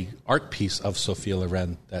have a art piece of Sophia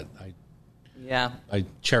Loren that I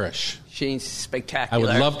cherish. She's spectacular.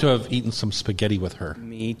 I would love to have eaten some spaghetti with her.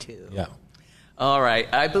 Me too. Yeah. All right.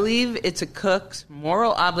 I believe it's a cook's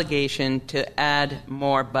moral obligation to add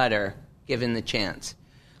more butter given the chance.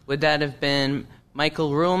 Would that have been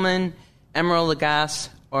Michael Ruhlman, Emeril Lagasse,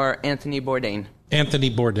 or Anthony Bourdain? Anthony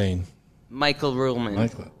Bourdain. Michael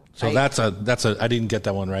Ruhlman. So that's a. I didn't get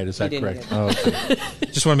that one right. Is that correct? Get it. Okay.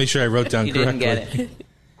 Just want to make sure I wrote down You correctly. didn't get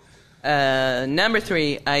it. Number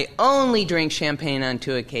 3, I only drink champagne on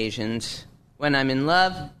 2 occasions: when I'm in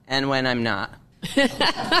love and when I'm not.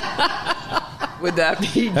 Would that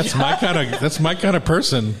be? That's my kind of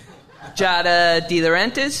person. Giada De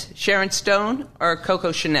Laurentiis, Sharon Stone, or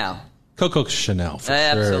Coco Chanel? Coco Chanel. For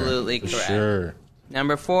Absolutely sure. correct. For sure.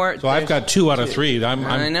 Number 4. So I've got 2 out of 3.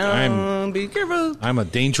 I know. Be careful. I'm a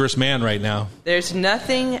dangerous man right now. There's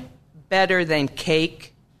nothing better than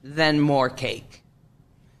cake than more cake.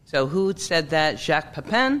 So who said that? Jacques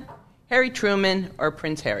Pepin, Harry Truman, or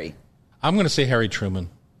Prince Harry? I'm going to say Harry Truman.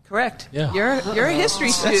 Correct. Yeah. You're a history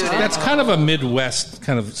student. That's kind of a Midwest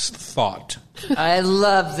kind of thought. I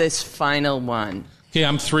love this final one. Okay,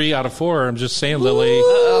 I'm 3 out of 4. I'm just saying, Lily.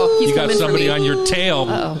 Uh-oh. You got somebody on your tail.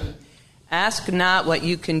 Uh-oh. Ask not what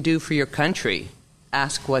you can do for your country.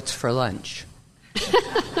 Ask what's for lunch.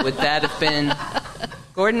 Would that have been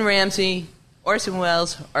Gordon Ramsay, Orson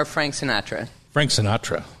Welles, or Frank Sinatra? Frank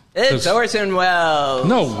Sinatra. It's Orson Welles.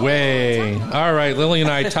 No way. All right, Lily and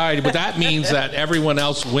I tied, but that means that everyone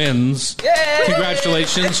else wins. Yay!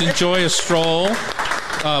 Congratulations. Enjoy a stroll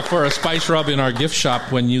for a spice rub in our gift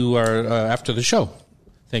shop when you are after the show.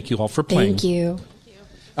 Thank you all for playing. Thank you.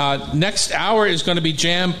 Next hour is going to be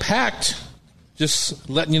jam-packed. Just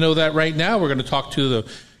letting you know that right now. We're going to talk to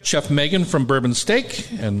the Chef Megan from Bourbon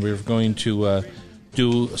Steak, and we're going to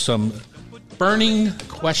do some burning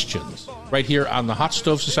questions right here on the Hot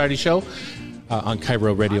Stove Society Show on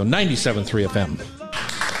Cairo Radio 97.3 FM.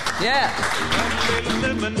 Yeah.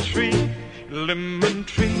 Lemon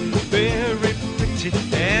tree, very pretty,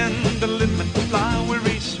 and the lemon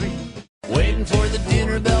flowery sweet. Waiting for the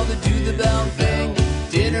dinner bell to do the bell thing.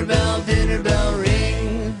 Dinner bell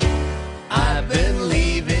ring. I've been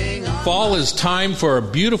leaving. Fall is time for a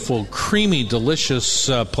beautiful, creamy, delicious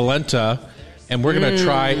polenta, and we're going to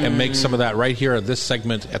try and make some of that right here at this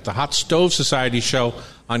segment at the Hot Stove Society Show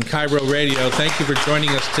on Cairo Radio. Thank you for joining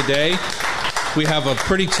us today. We have a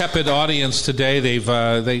pretty tepid audience today.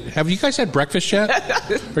 Have you guys had breakfast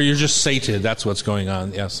yet? Or you're just sated? That's what's going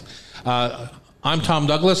on. Yes. I'm Tom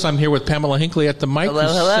Douglas. I'm here with Pamela Hinckley at the mic.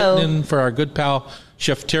 Hello. Sitting in for our good pal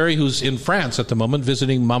Chef Terry, who's in France at the moment,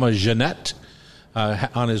 visiting Mama Jeanette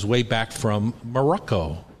on his way back from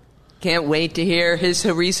Morocco. Can't wait to hear his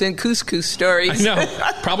recent couscous stories. I know.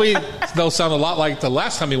 Probably they'll sound a lot like the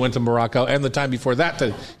last time he went to Morocco and the time before that.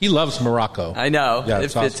 He loves Morocco. I know. Yeah, it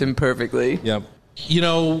it's fits awesome. him perfectly. Yeah. You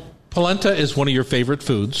know, polenta is one of your favorite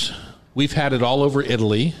foods. We've had it all over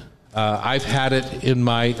Italy. I've had it in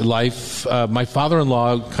my life. My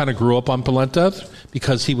father-in-law kind of grew up on polenta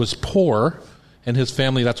because he was poor, and his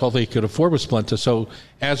family, that's all they could afford was polenta. So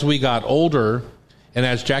as we got older, And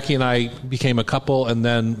as Jackie and I became a couple and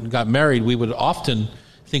then got married, we would often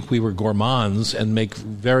think we were gourmands and make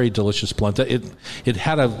very delicious polenta. It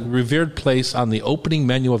had a revered place on the opening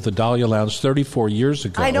menu of the Dahlia Lounge 34 years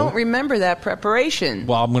ago. I don't remember that preparation.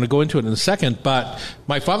 Well, I'm going to go into it in a second, but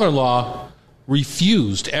my father-in-law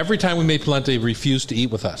refused. Every time we made polenta, he refused to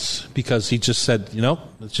eat with us because he just said,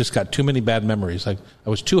 it's just got too many bad memories. I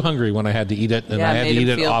was too hungry when I had to eat it, and I had to eat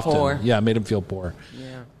it often. Poor. Yeah, it made him feel poor. Yeah.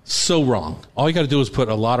 So wrong. All you got to do is put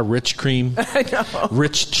a lot of rich cream,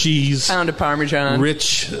 rich cheese, pound of Parmesan,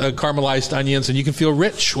 rich caramelized onions, and you can feel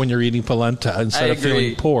rich when you're eating polenta instead of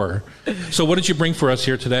feeling poor. So what did you bring for us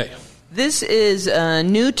here today? This is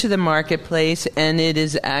new to the marketplace, and it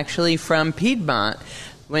is actually from Piedmont.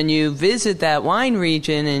 When you visit that wine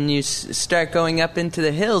region and you start going up into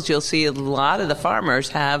the hills, you'll see a lot of the farmers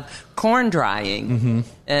have corn drying,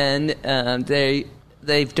 and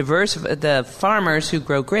they've diversified. The farmers who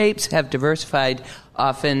grow grapes have diversified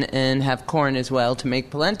often and have corn as well to make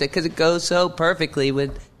polenta because it goes so perfectly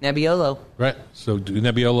with Nebbiolo. Right. So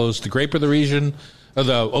Nebbiolo is the grape of the region, or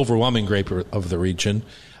the overwhelming grape of the region.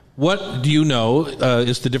 What do you know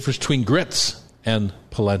is the difference between grits and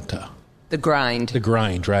polenta? The grind. The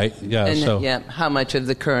grind, right? Yeah. And how much of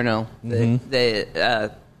the kernel,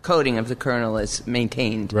 the coating of the kernel is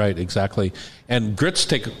maintained. Right, exactly. And grits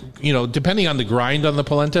take, depending on the grind on the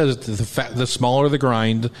polenta, the smaller the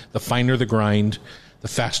grind, the finer the grind, the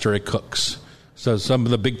faster it cooks. So some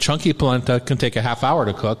of the big chunky polenta can take a half hour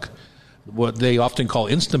to cook. What they often call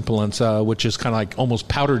instant polenta, which is kind of like almost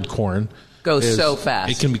powdered corn, goes so fast.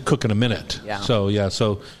 It can be cooked in a minute. Yeah. So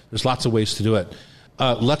there's lots of ways to do it.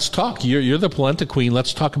 Let's talk. You're the polenta queen.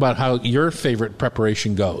 Let's talk about how your favorite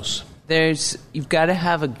preparation goes. You've got to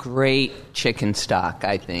have a great chicken stock,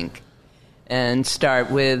 I think, and start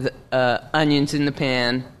with onions in the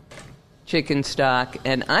pan, chicken stock,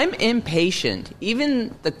 and I'm impatient.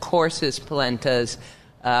 Even the coarsest polentas,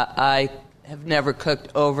 I have never cooked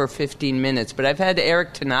over 15 minutes, but I've had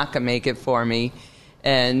Eric Tanaka make it for me.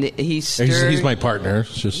 And he's my partner.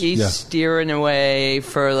 He's steering away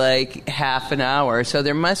for like half an hour. So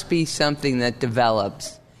there must be something that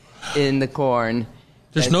develops in the corn.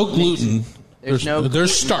 There's no gluten.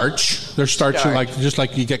 There's starch. There's starch. Just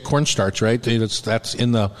like you get cornstarch, right? That's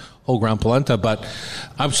in the whole ground polenta. But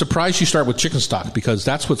I'm surprised you start with chicken stock because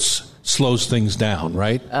that's what slows things down,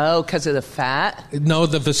 right? Oh, because of the fat? No,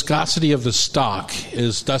 the viscosity of the stock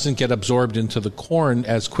doesn't get absorbed into the corn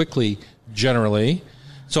as quickly generally.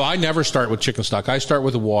 So I never start with chicken stock. I start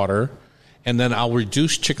with the water, and then I'll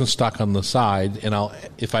reduce chicken stock on the side, and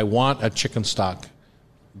if I want a chicken stock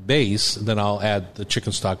base, then I'll add the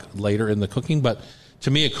chicken stock later in the cooking. But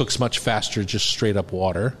to me, it cooks much faster, just straight up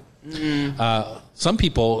water. Some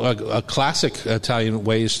people, a classic Italian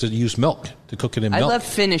way is to use milk, to cook it in milk. I love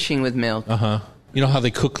finishing with milk. You know how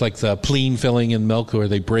they cook like the plain filling in milk, or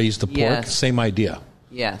they braise the pork? Yes. Same idea.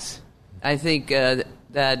 Yes. I think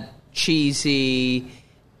that cheesy,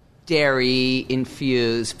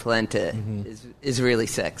 dairy-infused polenta is really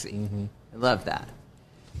sexy. I love that.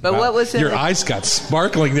 But what was it? Your eyes got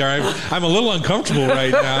sparkling there. I'm a little uncomfortable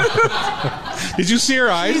right now. Did you see her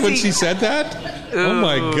eyes when she said that? Oh,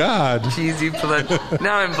 my God. Cheesy polenta.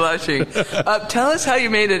 Now I'm blushing. Tell us how you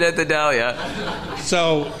made it at the Dahlia.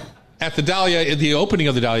 So, at the Dahlia, the opening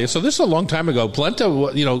of the Dahlia, so this is a long time ago. Polenta,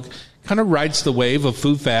 kind of rides the wave of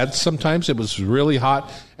food fads. Sometimes it was really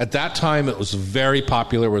hot. At that time, it was very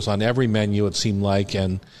popular. It was on every menu, it seemed like.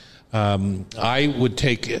 And I would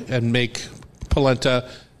take and make polenta,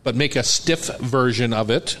 but make a stiff version of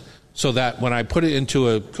it so that when I put it into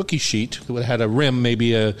a cookie sheet, it had a rim,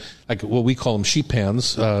 maybe like what we call them sheet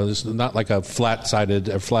pans. It's not like a flat-sided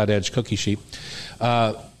or flat-edged cookie sheet.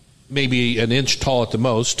 Maybe an inch tall at the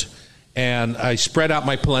most. And I spread out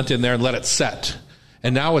my polenta in there and let it set.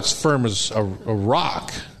 And now it's firm as a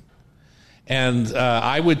rock. And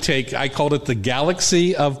I called it the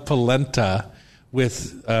Galaxy of Polenta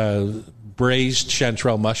with braised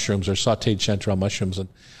chanterelle mushrooms or sauteed chanterelle mushrooms. And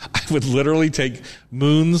I would literally take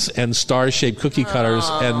moons and star-shaped cookie cutters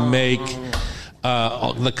and make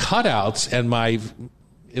the cutouts. And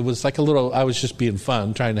it was like I was just being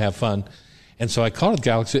fun, trying to have fun. And so I called it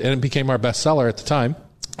Galaxy, and it became our bestseller at the time.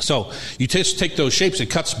 So you just take those shapes, it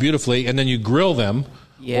cuts beautifully, and then you grill them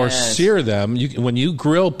or sear them. When you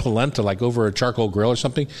grill polenta, like over a charcoal grill or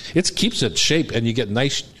something, it keeps its shape, and you get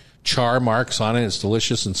nice char marks on it. It's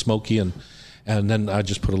delicious and smoky, and then I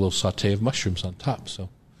just put a little saute of mushrooms on top. So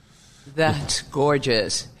that's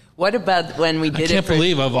gorgeous. What about when we did it? I can't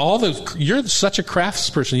believe of all you're such a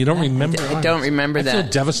craftsperson. You don't remember. I don't remember that. I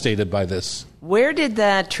feel devastated by this. Where did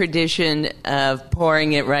that tradition of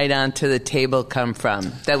pouring it right onto the table come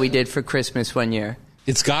from that we did for Christmas one year?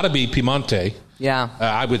 It's got to be Piemonte. Yeah.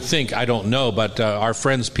 I would think. I don't know, but our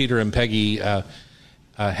friends Peter and Peggy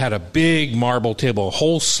had a big marble table, a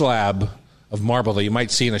whole slab of marble that you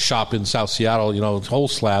might see in a shop in South Seattle, a whole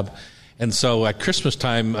slab. And so at Christmas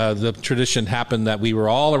time, the tradition happened that we were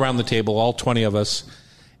all around the table, all 20 of us,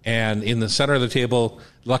 and in the center of the table,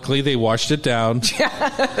 luckily they washed it down.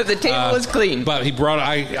 The table was clean. But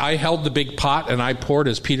I held the big pot and I poured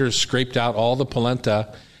as Peter scraped out all the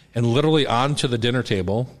polenta and literally onto the dinner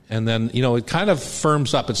table. And then, it kind of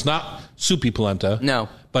firms up. It's not soupy polenta. No.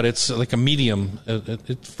 But it's like a medium.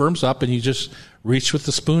 It firms up and you just reach with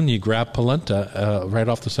the spoon, you grab polenta right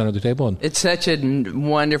off the center of the table. And it's such a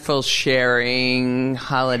wonderful sharing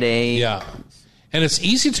holiday. Yeah. And it's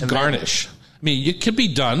easy to garnish. I mean, it could be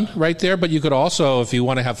done right there, but you could also, if you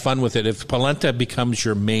want to have fun with it, if polenta becomes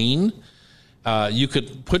your main, you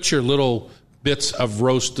could put your little bits of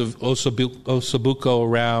roast of ossobuco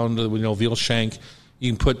around, veal shank.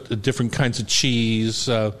 You can put different kinds of cheese.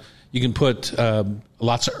 You can put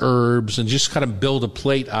lots of herbs and just kind of build a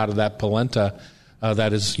plate out of that polenta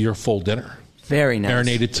that is your full dinner. Very nice.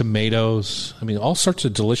 Marinated tomatoes. I mean, all sorts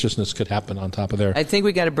of deliciousness could happen on top of there. I think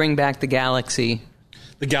we got to bring back the galaxy.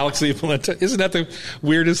 The galaxy of polenta. Isn't that the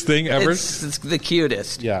weirdest thing ever? It's the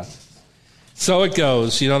cutest. Yeah. So it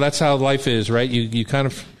goes. That's how life is, right? You kind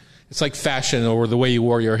of, it's like fashion or the way you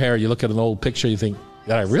wore your hair. You look at an old picture, you think,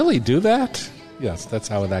 did I really do that? Yes, that's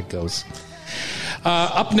how that goes.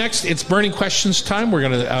 Up next, it's Burning Questions time. We're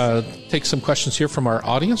going to take some questions here from our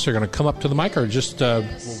audience. They're going to come up to the mic or just we'll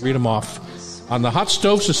read them off on the Hot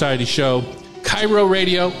Stove Society show, Cairo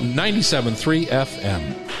Radio 97.3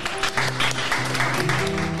 FM.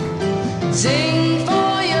 Sing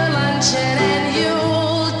for your luncheon and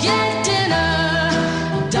you'll get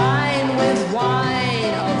dinner. Dine with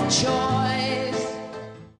wine of choice.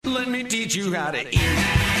 Let me teach you how to eat.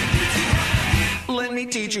 Let me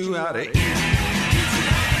teach you how to eat.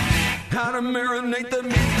 How to marinate the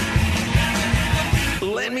meat.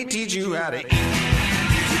 Let me teach you how to eat.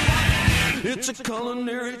 It's a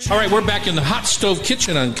culinary treat. All right, we're back in the Hot Stove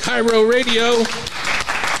Kitchen on Cairo Radio.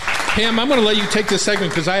 Pam, I'm going to let you take this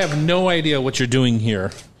segment because I have no idea what you're doing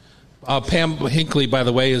here. Pam Hinckley, by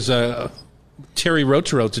the way, is Terry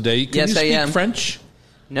Rotaro today. Can yes, you speak I am. French?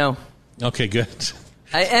 No. Okay, good.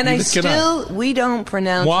 We don't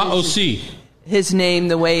pronounce Moi aussi. His name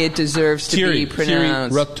the way it deserves to Thierry, be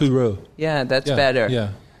pronounced. Thierry Rotaro. Yeah, that's better.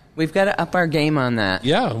 Yeah. We've got to up our game on that.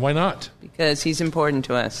 Yeah, why not? Because he's important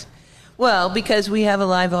to us. Well, because we have a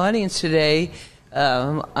live audience today,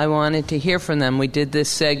 I wanted to hear from them. We did this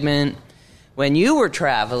segment when you were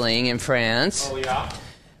traveling in France. Oh, yeah?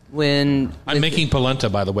 I'm making polenta,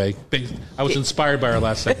 by the way. I was inspired by our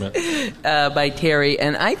last segment. By Terry.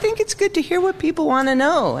 And I think it's good to hear what people want to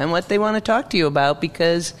know and what they want to talk to you about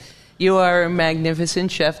because you are a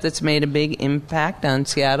magnificent chef that's made a big impact on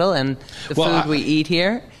Seattle and the food we eat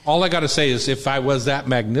here. All I got to say is if I was that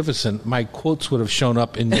magnificent, my quotes would have shown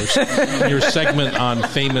up in your segment on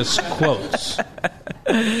famous quotes.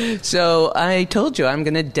 So I told you I'm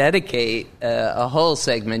going to dedicate a whole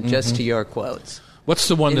segment just to your quotes. What's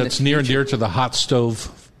the one that's near and dear to the hot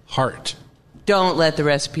stove heart? Don't let the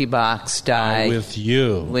recipe box die. With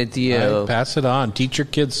you. With you. Right, pass it on. Teach your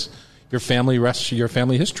kids your family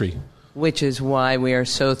history. Which is why we are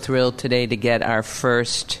so thrilled today to get our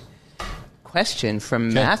first question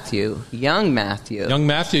from Matthew, young Matthew. Young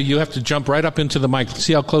Matthew, you have to jump right up into the mic.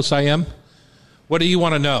 See how close I am? What do you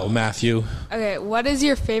want to know, Matthew? Okay, what is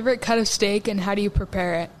your favorite cut of steak and how do you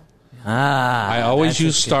prepare it? I always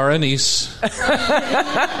use star anise. My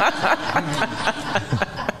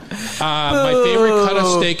favorite cut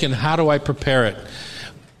of steak and how do I prepare it?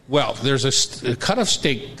 Well, there's a cut of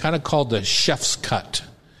steak kind of called the chef's cut.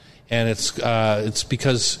 And it's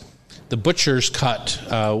because the butcher's cut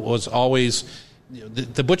was always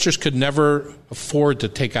the butchers could never afford to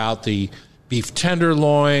take out the beef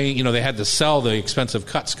tenderloin. They had to sell the expensive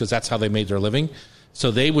cuts because that's how they made their living. So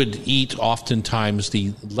they would eat oftentimes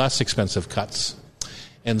the less expensive cuts.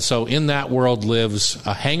 And so in that world lives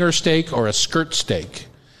a hanger steak or a skirt steak.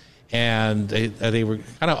 And they were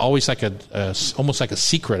kind of always like almost like a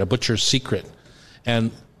secret, a butcher's secret.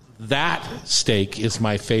 And that steak is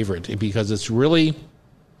my favorite because it's really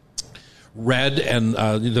red, and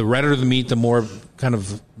the redder the meat, the more kind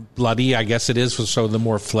of bloody, I guess it is, so the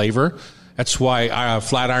more flavor. That's why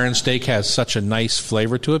flat iron steak has such a nice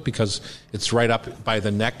flavor to it because it's right up by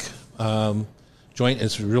the neck joint.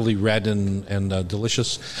 It's really red and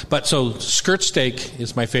delicious. But so skirt steak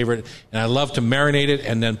is my favorite, and I love to marinate it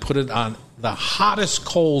and then put it on the hottest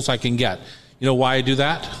coals I can get. You know why I do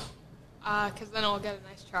that? Because then it'll get a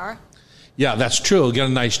nice char. Yeah, that's true. You'll get a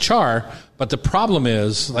nice char, but the problem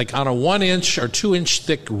is, like on a 1 inch or 2 inch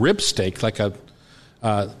thick rib steak,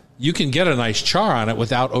 you can get a nice char on it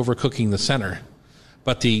without overcooking the center.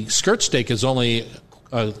 But the skirt steak is only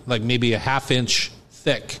like maybe a ½ inch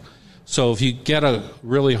thick. So if you get a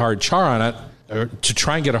really hard char on it, or to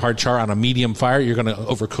try and get a hard char on a medium fire, you're going to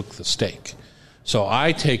overcook the steak. So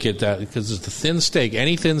I take it that because it's the thin steak,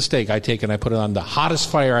 any thin steak, I take and I put it on the hottest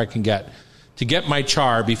fire I can get to get my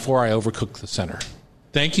char before I overcook the center.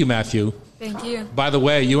 Thank you, Matthew. Thank you. By the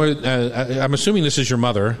way, you were, I'm assuming this is your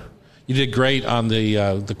mother. You did great on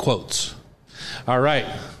the quotes. All right.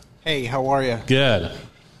 Hey, how are you? Good.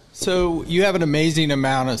 So you have an amazing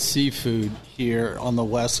amount of seafood here on the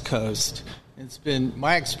West Coast. It's been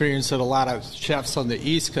my experience that a lot of chefs on the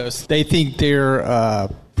East Coast, they think their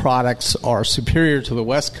products are superior to the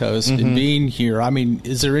West Coast. And being here, I mean,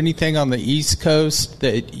 is there anything on the East Coast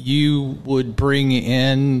that you would bring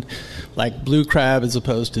in, like blue crab as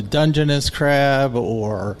opposed to Dungeness crab,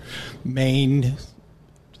 or Maine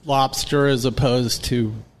lobster as opposed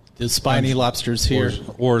to the spiny lobsters here?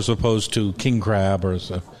 Or as opposed to king crab or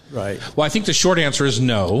so. Right. Well, I think the short answer is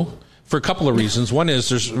no, for a couple of reasons. One is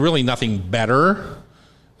there's really nothing better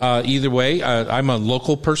either way. I'm a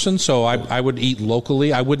local person, so I would eat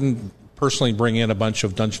locally. I wouldn't personally bring in a bunch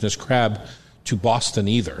of Dungeness crab to Boston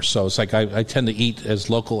either. So it's like I tend to eat as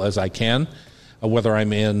local as I can, whether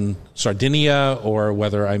I'm in Sardinia or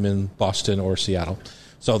whether I'm in Boston or Seattle.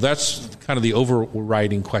 So that's kind of the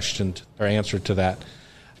overriding question or answer to that.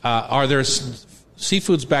 Are there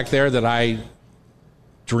seafoods back there that I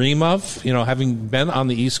dream of? You know, having been on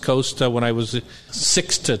the East Coast when I was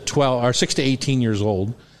 6 to 18 years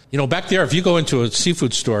old. You know, back there, if you go into a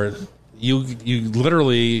seafood store, you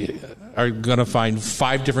literally are going to find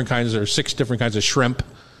 5 different kinds or 6 different kinds of shrimp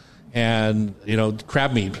and, you know,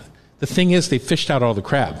 crab meat. The thing is, they fished out all the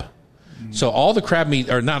crab. So all the crab meat,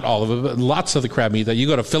 or not all of it, but lots of the crab meat that you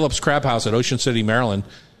go to Phillips Crab House at Ocean City, Maryland,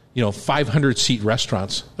 500-seat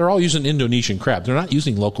restaurants, they're all using Indonesian crab. They're not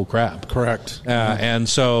using local crab. Correct. And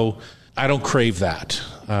so I don't crave that.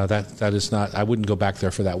 That is not, I wouldn't go back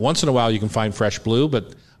there for that. Once in a while you can find fresh blue,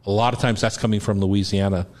 but a lot of times that's coming from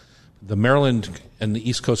Louisiana. The Maryland and the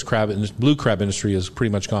East Coast crab and blue crab industry is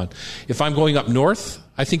pretty much gone. If I'm going up north,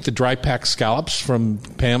 I think the dry pack scallops from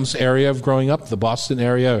Pam's area of growing up, the Boston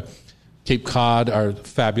area, Cape Cod, are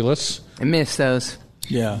fabulous. I miss those.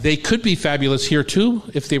 Yeah, they could be fabulous here too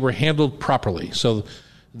if they were handled properly. So,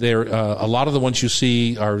 they're a lot of the ones you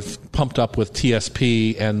see are pumped up with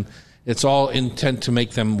TSP, and it's all intent to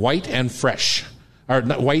make them white and fresh, or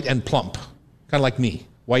not, white and plump, kind of like me,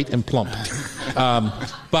 white and plump.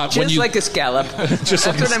 But just like a scallop. Just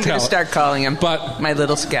That's what I'm going to start calling them. But my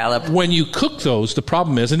little scallop. When you cook those, the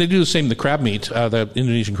problem is, and they do the same with the crab meat, the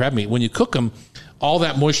Indonesian crab meat. When you cook them, all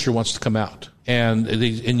that moisture wants to come out. And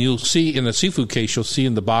you'll see in the seafood case, you'll see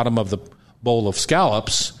in the bottom of the bowl of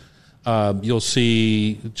scallops, you'll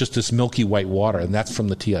see just this milky white water, and that's from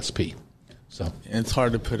the TSP. So and it's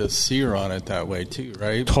hard to put a sear on it that way too,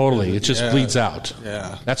 right? Totally, it just bleeds out.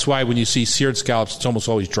 Yeah, that's why when you see seared scallops, it's almost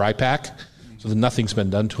always dry pack, so that nothing's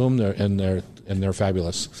been done to them, and they're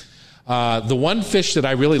fabulous. The one fish that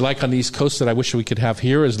I really like on the East Coast that I wish we could have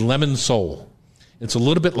here is lemon sole. It's a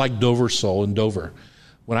little bit like Dover sole in Dover.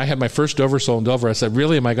 When I had my first Dover sole in Dover, I said,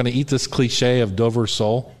 really, am I going to eat this cliche of Dover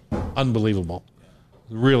sole? Unbelievable.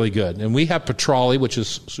 Really good. And we have petrale, which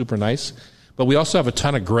is super nice, but we also have a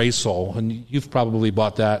ton of gray sole, and you've probably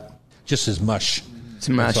bought that just as mush. It's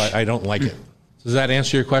mush. So I don't like it. Does that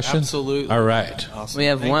answer your question? Absolutely. All right. Awesome. We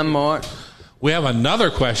have one more. We have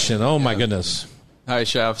another question. Oh, my goodness. Hi,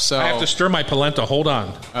 Chef. So I have to stir my polenta. Hold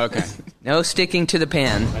on. Okay. No sticking to the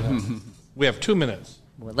pan. We have 2 minutes.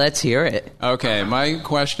 Well, let's hear it. Okay, my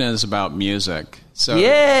question is about music. So,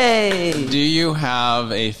 yay! Do you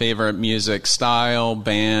have a favorite music style,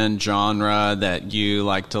 band, genre that you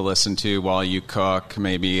like to listen to while you cook?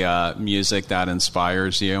 Maybe music that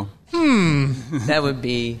inspires you? That would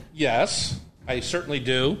be... Yes, I certainly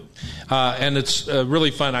do. And it's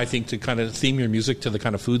really fun, I think, to kind of theme your music to the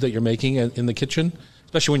kind of food that you're making in the kitchen.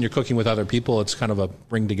 Especially when you're cooking with other people, it's kind of a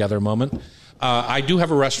bring-together moment. I do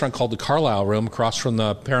have a restaurant called the Carlisle Room across from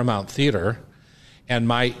the Paramount Theater. And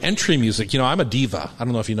my entry music, I'm a diva. I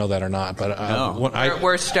don't know if you know that or not, but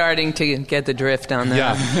we're starting to get the drift on that.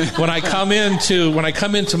 Yeah. When I come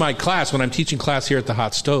into my class, when I'm teaching class here at the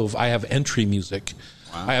Hot Stove, I have entry music.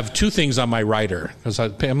 Wow. I have 2 things on my rider because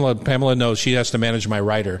Pamela knows she has to manage my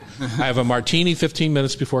rider. I have a martini 15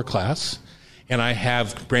 minutes before class, and I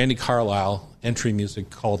have Brandi Carlile entry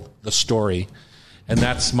music called The Story. And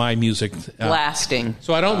that's my music. Blasting.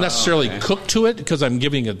 So I don't necessarily cook to it because I'm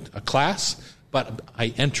giving a class, but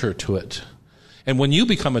I enter to it. And when you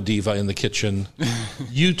become a diva in the kitchen,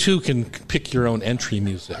 you too can pick your own entry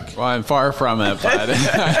music. Well, I'm far from it, but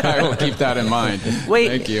I will keep that in mind. Wait,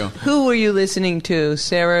 Thank you. Who were you listening to?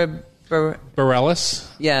 Sarah Bareilles?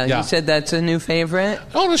 Yeah, you said that's a new favorite?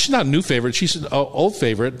 Oh, no, she's not a new favorite. She's an old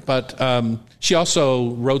favorite, but she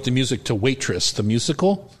also wrote the music to Waitress, the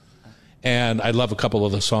musical. And I love a couple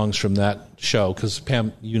of the songs from that show because,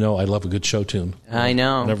 Pam, you know I love a good show tune. I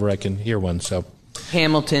know. Whenever I can hear one, so...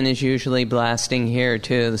 Hamilton is usually blasting here,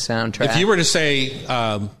 too, the soundtrack. If you were to say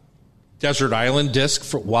Desert Island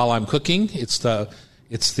disc while I'm cooking, it's the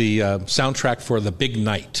soundtrack for The Big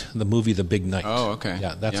Night, the movie The Big Night. Oh, okay.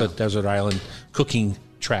 Yeah, that's a Desert Island cooking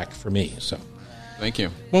track for me. So, thank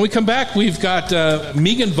you. When we come back, we've got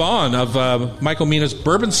Megan Vaughn of Michael Mina's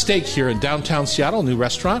Bourbon Steak here in downtown Seattle, new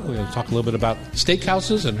restaurant. We're going to talk a little bit about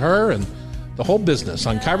steakhouses and her and the whole business.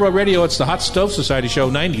 On Cairo Radio, it's the Hot Stove Society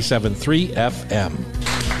Show, 97.3 FM.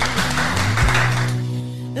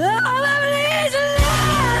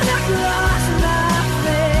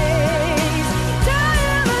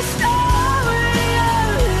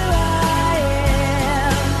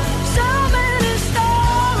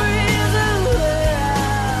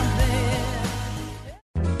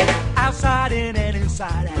 Outside in and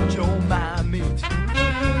inside out, you're my meat.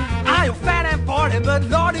 I am fat and party, but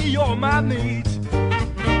Lordy, you're my meat.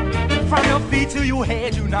 From your feet to your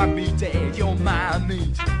head, you knock me dead, you're my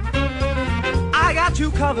meat. I got you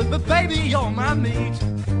covered, but baby, you're my meat.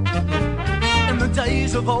 In the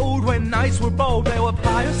days of old, when nights were bold, they were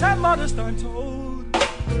pious and modest, I'm told.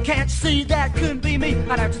 Can't see that couldn't be me.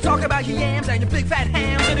 I'd have to talk about your yams and your big fat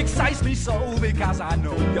hams. It excites me so because I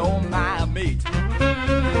know you're my meat.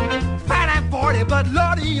 Fat and 40, but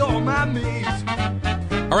Lordy, you're my meat.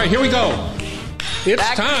 All right, here we go. It's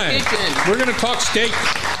Back to the time. kitchen. We're going to talk steak.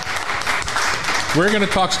 We're going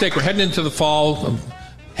to talk steak. We're heading into the fall.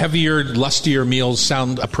 Heavier, lustier meals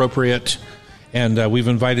sound appropriate. And we've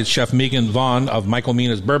invited Chef Megan Vaughn of Michael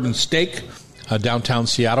Mina's Bourbon Steak, downtown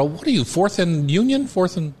Seattle. What are you, 4th and Union?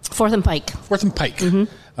 4th and Pike. 4th and Pike.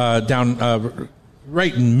 Mm-hmm. Down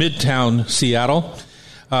right in Midtown Seattle.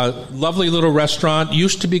 Lovely little restaurant.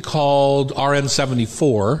 Used to be called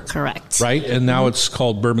RN74. Correct. Right? And now it's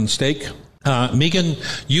called Bourbon Steak. Megan,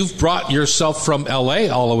 you've brought yourself from L.A.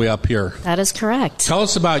 all the way up here. That is correct. Tell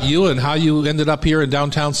us about you and how you ended up here in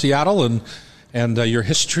downtown Seattle and your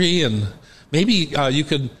history. And maybe you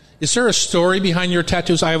could... Is there a story behind your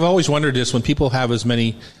tattoos? I've always wondered this when people have as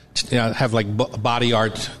many... have like body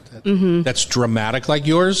art that's dramatic like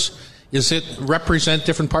yours. Is it represent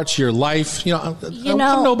different parts of your life? I want to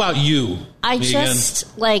know about you,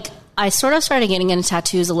 Megan. I sort of started getting into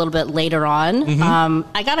tattoos a little bit later on. Mm-hmm.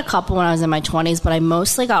 I got a couple when I was in my 20s, but I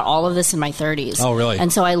mostly got all of this in my 30s. Oh, really?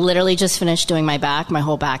 And so I literally just finished doing my back. My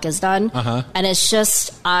whole back is done. Uh-huh. And it's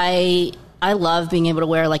just, I love being able to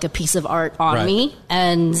wear like a piece of art on me,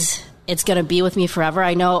 and it's going to be with me forever.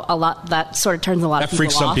 I know a lot, that sort of turns a lot of people off.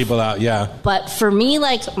 That freaks some people out, yeah. But for me,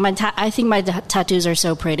 like, I think my tattoos are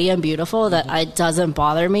so pretty and beautiful that it doesn't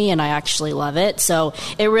bother me, and I actually love it. So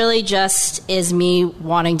it really just is me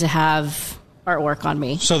wanting to have artwork on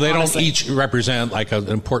me. So they honestly don't each represent like an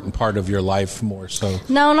important part of your life more so?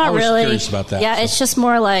 No, not I was really. curious about that. Yeah, it's just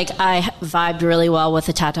more like I vibed really well with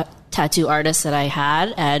the tattoo artist that I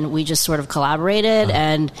had, and we just sort of collaborated,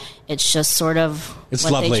 and it's just sort of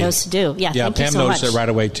what lovely. they chose to do. Yeah, thank Pam you so noticed much. it right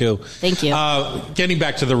away too. Thank you. Getting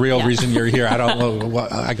back to the real reason you're here, I don't know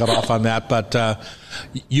what I got off on that, but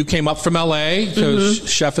you came up from LA to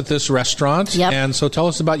chef at this restaurant, and so tell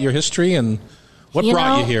us about your history and what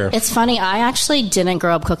brought you here. It's funny. I actually didn't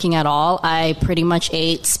grow up cooking at all. I pretty much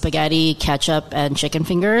ate spaghetti, ketchup, and chicken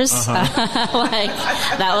fingers.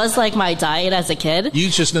 That was like my diet as a kid. You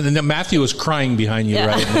just Matthew was crying behind you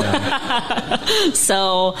right now.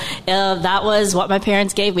 So that was what my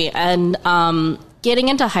parents gave me, and getting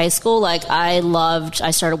into high school,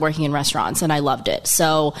 I started working in restaurants and I loved it.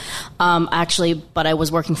 So but I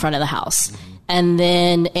was working front of the house. And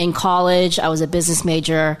then in college, I was a business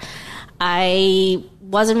major. I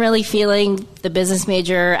wasn't really feeling the business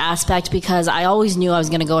major aspect because I always knew I was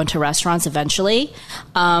going to go into restaurants eventually.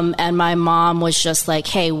 And my mom was just like,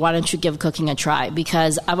 hey, why don't you give cooking a try?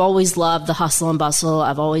 Because I've always loved the hustle and bustle.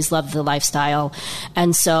 I've always loved the lifestyle.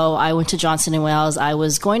 And so I went to Johnson & Wales. I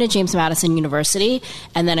was going to James Madison University,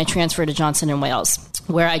 and then I transferred to Johnson & Wales,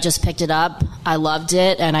 where I just picked it up. I loved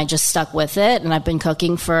it, and I just stuck with it. And I've been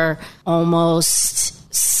cooking for almost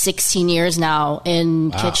 16 years now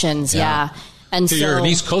in kitchens. Yeah. And So you're an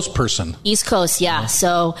East Coast person. East Coast, yeah.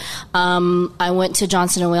 So I went to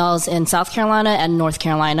Johnson & Wales in South Carolina and North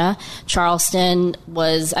Carolina. Charleston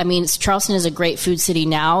is a great food city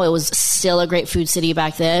now. It was still a great food city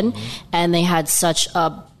back then. And they had such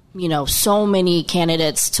so many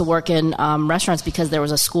candidates to work in restaurants because there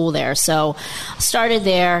was a school there. So started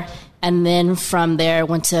there, and then from there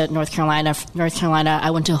went to North Carolina. North Carolina,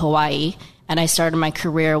 I went to Hawaii. And I started my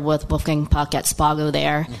career with Wolfgang Puck at Spago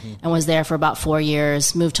there, and was there for about 4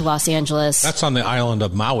 years. Moved to Los Angeles. That's on the island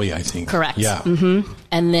of Maui, I think. Correct. Yeah.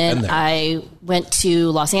 And then I went to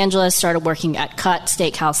Los Angeles, started working at Cut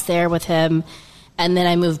Steakhouse there with him. And then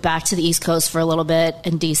I moved back to the East Coast for a little bit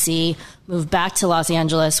in D.C., moved back to Los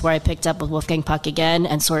Angeles where I picked up with Wolfgang Puck again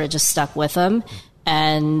and sort of just stuck with him.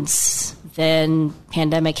 And then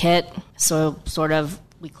pandemic hit, so sort of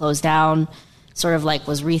we closed down. Sort of like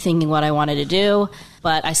was rethinking what I wanted to do,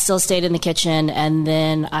 but I still stayed in the kitchen. And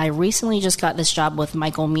then I recently just got this job with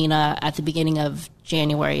Michael Mina at the beginning of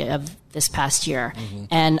January of this past year.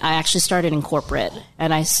 And I actually started in corporate,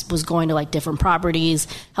 and I was going to like different properties,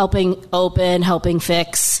 helping open, helping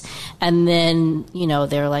fix. And then,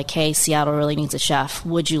 they were like, hey, Seattle really needs a chef.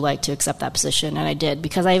 Would you like to accept that position? And I did,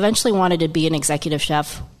 because I eventually wanted to be an executive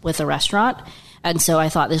chef with a restaurant. And so I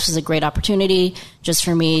thought this was a great opportunity just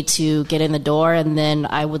for me to get in the door, and then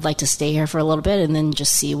I would like to stay here for a little bit and then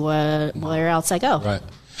just see where else I go. Right.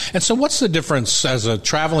 And so what's the difference as a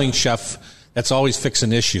traveling chef that's always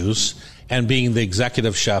fixing issues and being the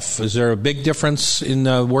executive chef? Is there a big difference in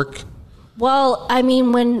work? Well, I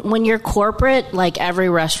mean, when you're corporate, like every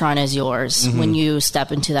restaurant is yours when you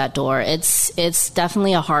step into that door. It's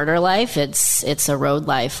definitely a harder life. It's a road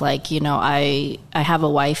life. Like, I have a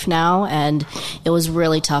wife now, and it was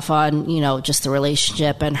really tough on, just the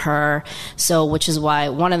relationship and her. So, which is why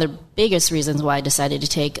one of the biggest reasons why I decided to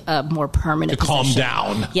take a more permanent position. Calm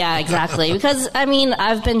down. Yeah, exactly. Because,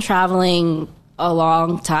 I've been traveling a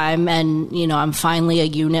long time, and, I'm finally a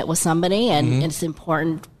unit with somebody, and it's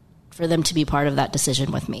important for them to be part of that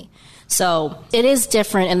decision with me. So it is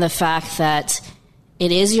different in the fact that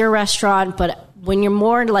it is your restaurant, but when you're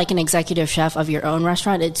more like an executive chef of your own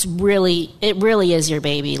restaurant, it really is your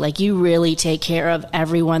baby. Like, you really take care of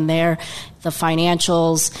everyone there, the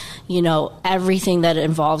financials, everything that it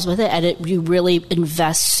involves with it. And you really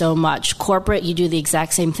invest so much. Corporate, you do the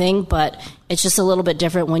exact same thing, but it's just a little bit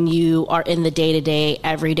different when you are in the day-to-day,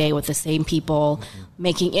 every day with the same people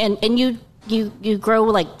making, and you grow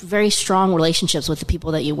like very strong relationships with the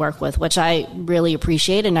people that you work with, which I really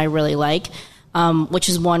appreciate and I really like, which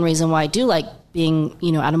is one reason why I do like being,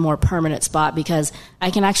 at a more permanent spot, because I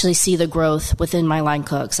can actually see the growth within my line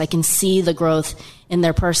cooks. I can see the growth in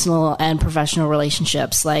their personal and professional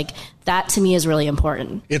relationships. Like, that to me is really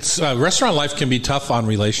important. It's restaurant life can be tough on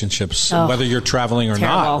relationships, whether you're traveling or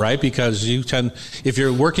not, right? Because if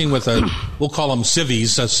you're working with we'll call them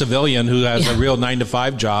civvies, a civilian who has a real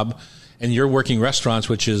 9-to-5 job, and you're working restaurants,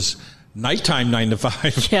 which is nighttime 9 to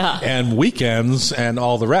 5 and weekends and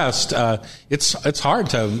all the rest, it's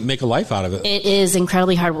hard to make a life out of it. It is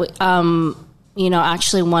incredibly hard.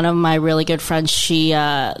 Actually, one of my really good friends,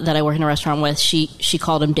 that I work in a restaurant with, she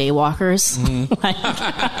called them day walkers.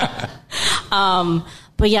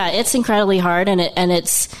 But yeah, it's incredibly hard, and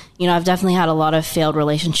it's I've definitely had a lot of failed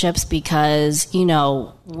relationships because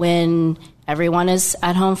when everyone is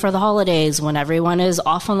at home for the holidays, when everyone is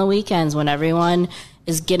off on the weekends, when everyone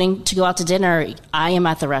is getting to go out to dinner, I am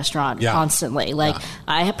at the restaurant constantly.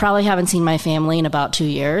 I probably haven't seen my family in about 2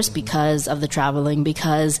 years because of the traveling,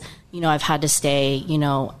 because, I've had to stay,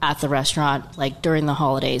 at the restaurant like during the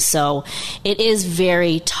holidays. So it is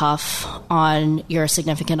very tough on your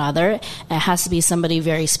significant other. It has to be somebody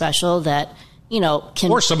very special that,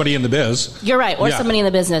 can... Or somebody in the biz. You're right. Or somebody in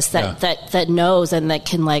the business that knows and that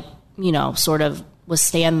can sort of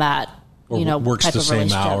withstand that, works type the of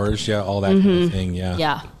same hours, all that kind of thing,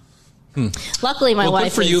 Yeah. Luckily, my wife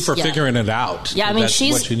good for you for figuring it out. Yeah,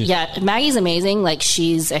 Maggie's amazing. Like,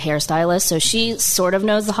 she's a hairstylist, so she sort of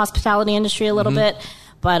knows the hospitality industry a little bit,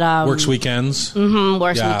 but works weekends.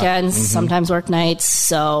 Works weekends. Sometimes work nights.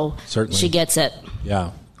 So certainly she gets it.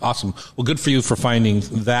 Yeah, awesome. Well, good for you for finding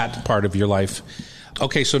that part of your life.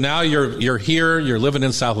 Okay, so now you're here. You're living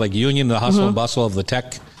in South Lake Union, the hustle and bustle of the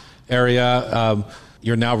tech area.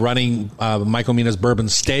 You're now running Michael Mina's Bourbon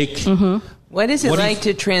Steak. What is it like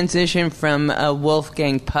to transition from a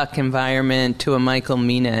Wolfgang Puck environment to a Michael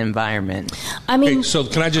Mina environment? I mean, Okay, so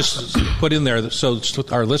can I just put in there so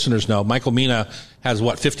our listeners know, Michael Mina has,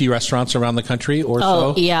 50 restaurants around the country or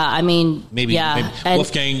so? Yeah, I mean, Maybe yeah. And-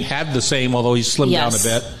 Wolfgang had the same, although he's slimmed down a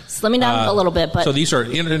bit. Slimming down a little bit, but... So these are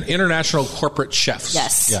international corporate chefs.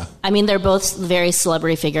 Yes. Yeah. I mean, they're both very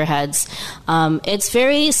celebrity figureheads. It's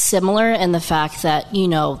very similar in the fact that,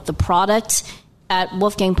 the product at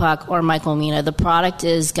Wolfgang Puck or Michael Mina, the product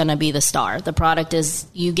is going to be the star. The product is,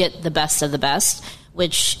 you get the best of the best,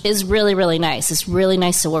 which is really, really nice. It's really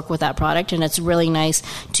nice to work with that product, and it's really nice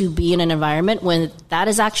to be in an environment when that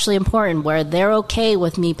is actually important, where they're okay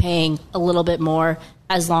with me paying a little bit more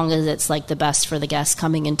as long as it's like the best for the guests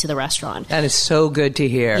coming into the restaurant. That is so good to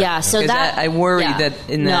hear. Yeah, so 'Cause that I worry yeah. that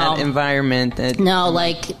in that No. environment that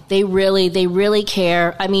they really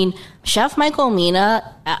care. I mean, Chef Michael Mina,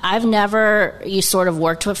 I've never sort of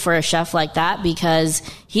worked with for a chef like that, because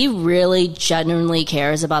he really genuinely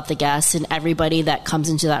cares about the guests and everybody that comes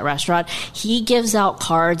into that restaurant. He gives out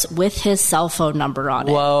cards with his cell phone number on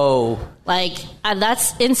it. Whoa. Like,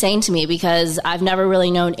 that's insane to me, because I've never really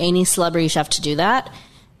known any celebrity chef to do that.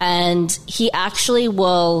 And he actually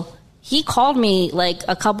he called me like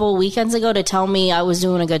a couple weekends ago to tell me I was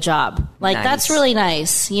doing a good job. Like, Nice. that's really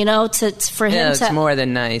nice, for him Yeah, to... it's more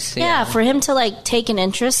than nice. Yeah, for him to like take an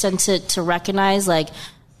interest and to recognize, like,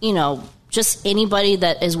 just anybody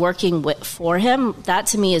that is working for him, that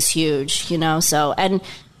to me is huge, So, and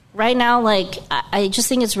right now, like, I just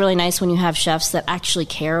think it's really nice when you have chefs that actually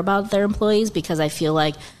care about their employees, because I feel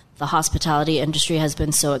like the hospitality industry has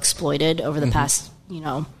been so exploited over the past,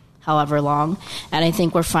 however long. And I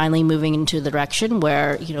think we're finally moving into the direction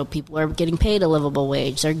where, people are getting paid a livable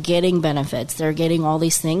wage. They're getting benefits. They're getting all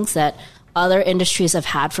these things that other industries have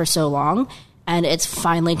had for so long. And it's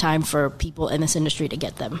finally time for people in this industry to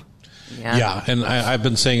get them. Yeah, and I've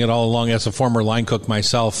been saying it all along as a former line cook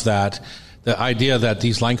myself, that the idea that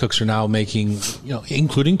these line cooks are now making,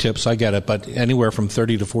 including tips, I get it, but anywhere from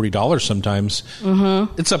 $30 to $40 sometimes.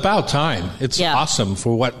 Mm-hmm. It's about time. It's awesome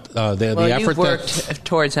for what the effort you've worked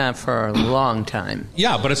towards that for a long time.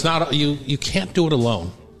 Yeah, but it's not. You can't do it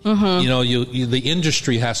alone. Mm-hmm. The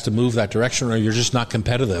industry has to move that direction, or you're just not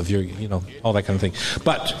competitive. You're, all that kind of thing.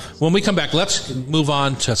 But when we come back, let's move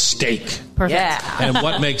on to steak. Perfect. Yeah. And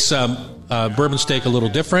what makes bourbon steak a little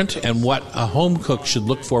different, and what a home cook should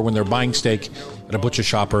look for when they're buying steak at a butcher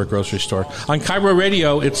shop or a grocery store. On Cairo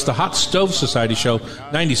Radio, it's the Hot Stove Society Show,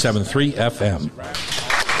 97.3 FM.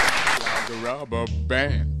 The rubber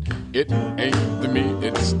band, it ain't the meat,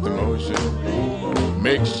 it's the motion.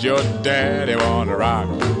 Makes your daddy wanna rock.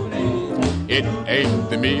 It ain't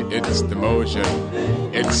the meat, it's the motion.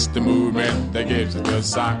 It's the movement that gives it the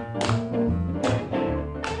sock.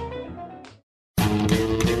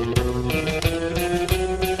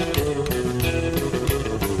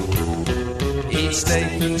 Eat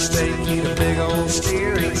steak, eat a big old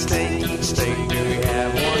steer. Eat steak, do we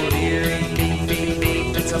have one beer? Eat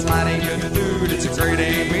beef, it's a mighty good food. It's a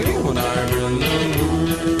great meal when I'm in the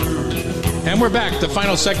mood. And we're back. The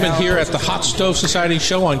final segment here at the Hot Stove Society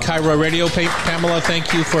Show on Cairo Radio. Pamela,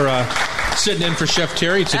 thank you for sitting in for Chef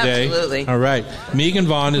Terry today. Absolutely. All right. Megan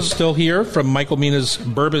Vaughn is still here from Michael Mina's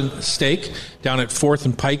Bourbon Steak down at 4th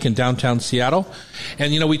and Pike in downtown Seattle.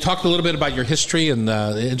 And, we talked a little bit about your history and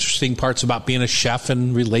the interesting parts about being a chef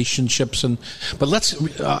and relationships.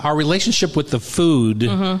 But our relationship with the food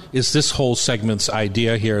is this whole segment's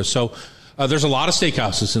idea here. So there's a lot of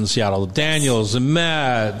steakhouses in Seattle. Daniel's,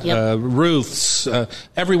 Ahmed, Ruth's.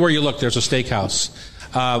 Everywhere you look, there's a steakhouse.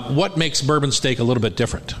 What makes bourbon steak a little bit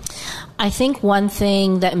different? I think one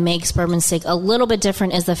thing that makes bourbon steak a little bit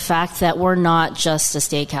different is the fact that we're not just a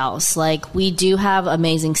steakhouse. Like, we do have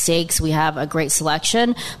amazing steaks. We have a great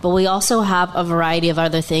selection, but we also have a variety of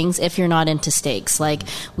other things if you're not into steaks. Like,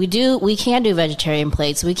 we can do vegetarian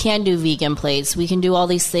plates. We can do vegan plates. We can do all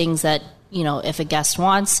these things that, if a guest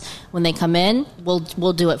wants, when they come in, we'll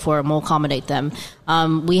do it for them. We'll accommodate them.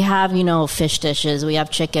 We have, fish dishes. We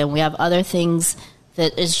have chicken. We have other things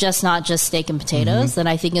that is just not just steak and potatoes, that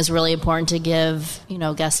I think is really important to give,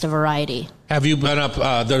 guests a variety. Have you been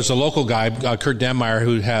up, there's a local guy, Kurt Denmeyer,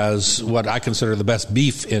 who has what I consider the best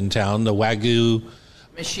beef in town, the Wagyu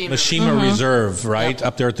Mishima Reserve, right? Yep.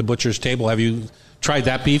 Up there at the butcher's table. Have you tried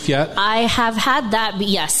that beef yet? I have had that.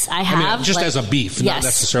 Yes, I have. I mean, just as a beef, not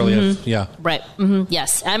necessarily Right. Mm-hmm.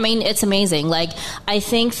 Yes. I mean, it's amazing. Like, I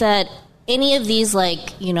think that any of these,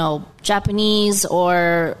 Japanese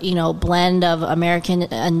or, blend of American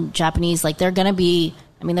and Japanese, they're going to be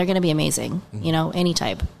amazing, any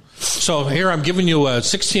type. So here I'm giving you a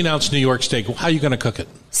 16-ounce New York steak. How are you going to cook it?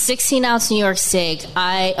 16-ounce New York steak.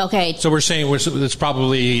 So we're saying it's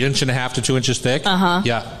probably 1.5 to 2 inches thick? Uh-huh.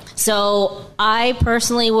 Yeah. So I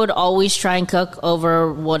personally would always try and cook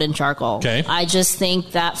over wood and charcoal. Okay. I just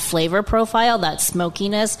think that flavor profile, that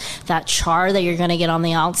smokiness, that char that you're going to get on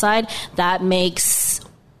the outside, that makes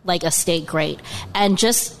like a steak great. And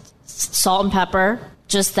just salt and pepper,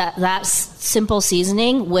 just that simple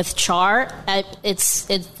seasoning with char, the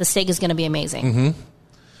steak is going to be amazing. Mm-hmm.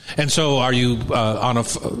 And so, are you on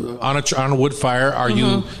a wood fire? Are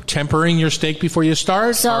you tempering your steak before you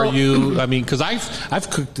start? So- are you? I mean, because I've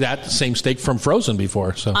cooked that same steak from frozen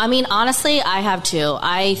before. So I mean, honestly, I have too.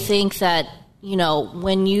 I think that,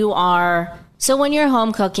 when you're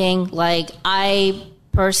home cooking, like I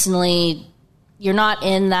personally, you're not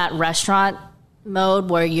in that restaurant mode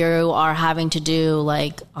where you are having to do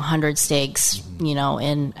like 100 steaks,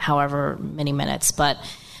 in however many minutes. But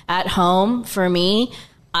at home, for me,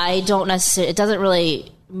 I don't necessarily, it doesn't really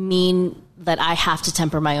mean that I have to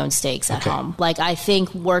temper my own steaks at home. Like, I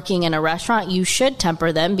think working in a restaurant, you should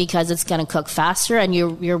temper them because it's going to cook faster and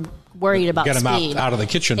you're worried about get them speed. out of the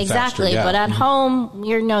kitchen exactly. faster. Yeah. But at home,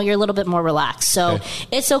 you're a little bit more relaxed. So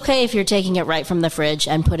it's okay if you're taking it right from the fridge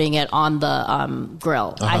and putting it on the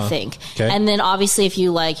grill, I think. Okay. And then obviously if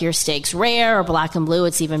you like your steaks rare or black and blue,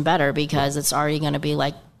 it's even better because it's already going to be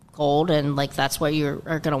like cold and like that's what you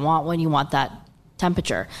are going to want when you want that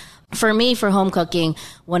temperature. For me, for home cooking,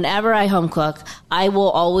 whenever I home cook, I will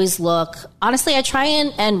always look, honestly, I try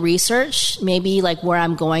and research maybe like where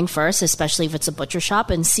I'm going first, especially if it's a butcher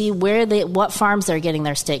shop, and see what farms they're getting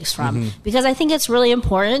their steaks from. Because I think it's really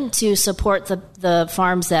important to support the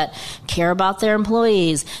farms that care about their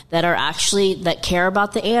employees, that care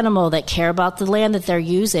about the animal, that care about the land that they're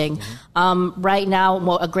using. Right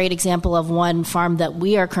now, a great example of one farm that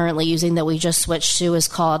we are currently using that we just switched to is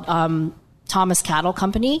called Thomas Cattle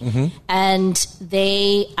Company, and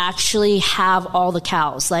they actually have all the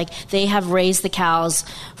cows. Like, they have raised the cows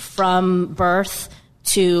from birth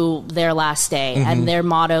to their last day, and their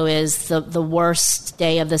motto is the worst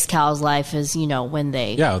day of this cow's life is when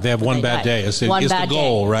they they have one bad day. Is the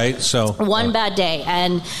goal, right? So one bad day,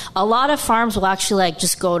 and a lot of farms will actually like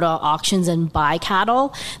just go to auctions and buy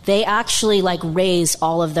cattle. They actually like raise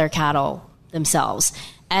all of their cattle themselves.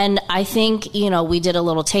 And I think, we did a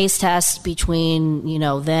little taste test between,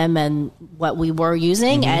 them and what we were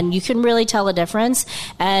using, and you can really tell a difference.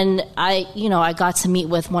 And I got to meet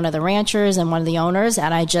with one of the ranchers and one of the owners,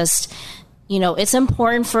 and I just, it's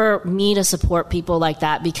important for me to support people like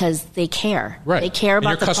that because they care. Right. They care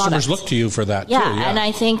about the your customers product. look to you for that, too. Yeah, and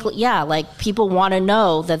I think, like, people want to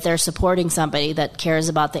know that they're supporting somebody that cares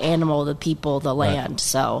about the animal, the people, the land.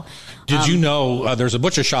 So... Did you know there's a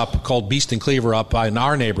butcher shop called Beast and Cleaver up in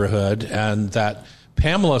our neighborhood, and that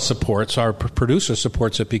Pamela supports, our producer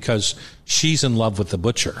supports it because she's in love with the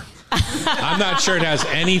butcher. I'm not sure it has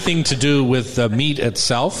anything to do with the meat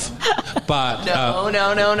itself, but...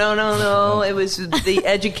 No. It was the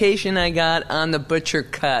education I got on the butcher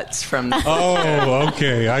cuts from... Oh,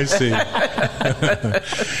 okay, I see.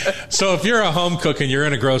 So if you're a home cook and you're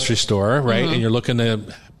in a grocery store, right, and you're looking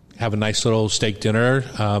to have a nice little steak dinner,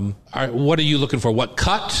 what are you looking for? What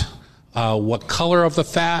cut? What color of the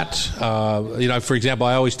fat? For example,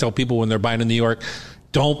 I always tell people when they're buying in New York,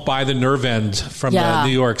 don't buy the nerve end from the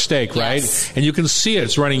New York steak, right? Yes. And you can see it.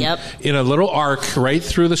 It's running in a little arc right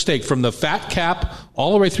through the steak, from the fat cap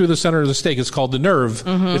all the way through the center of the steak. It's called the nerve.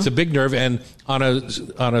 It's a big nerve. And on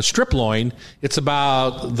a strip loin, it's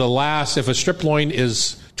about the last, if a strip loin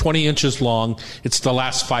is 20 inches long, it's the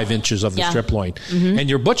last 5 inches of the strip loin. And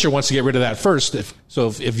your butcher wants to get rid of that first. If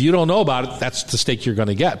you don't know about it, that's the steak you're going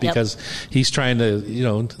to get because he's trying to,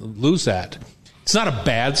 lose that. It's not a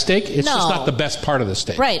bad steak. It's just not the best part of the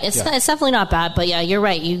steak. Right. It's definitely not bad. But yeah, you're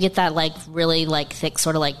right. You get that like really like thick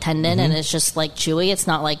sort of like tendon and it's just like chewy. It's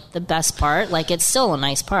not like the best part. Like, it's still a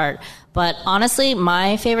nice part. But honestly,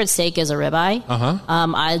 my favorite steak is a ribeye.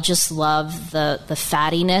 I just love the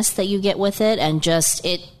fattiness that you get with it, and just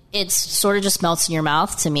it sort of just melts in your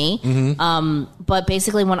mouth to me. But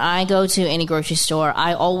basically, when I go to any grocery store,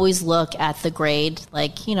 I always look at the grade.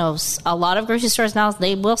 Like, a lot of grocery stores now,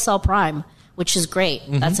 they will sell prime, which is great.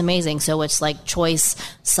 That's amazing. So it's like choice,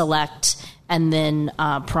 select, and then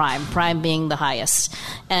prime. Prime being the highest.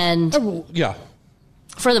 And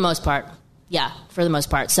for the most part. Yeah, for the most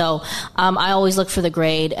part. So I always look for the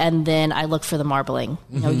grade, and then I look for the marbling.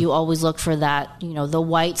 You always look for that, the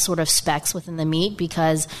white sort of specks within the meat,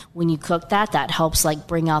 because when you cook that helps like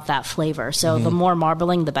bring out that flavor. So the more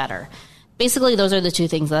marbling, the better. Basically, those are the two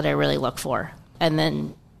things that I really look for, and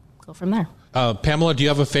then go from there. Pamela, do you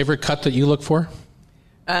have a favorite cut that you look for?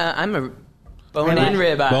 I'm a Bone-in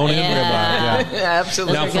ribeye. Bone-in ribeye, yeah.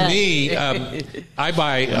 Absolutely. Now, for me, I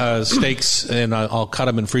buy steaks and I'll cut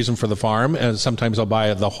them and freeze them for the farm. And sometimes I'll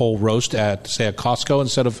buy the whole roast at, say, at Costco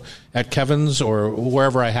instead of at Kevin's or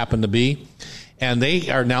wherever I happen to be. And they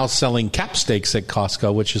are now selling cap steaks at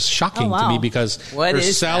Costco, which is shocking to me because What they're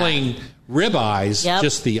is selling ribeyes, Yep.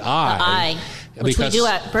 just the eye. Which we do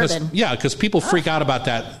at Bourbon. Because people freak out about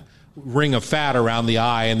that ring of fat around the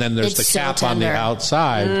eye, and then there's It's the so cap on the tender.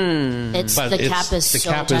 outside. The cap is the so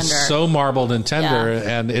cap tender. is so marbled and tender,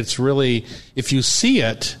 and it's really, if you see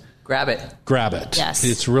it, grab it. Yes.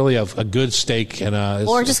 It's really a good steak, and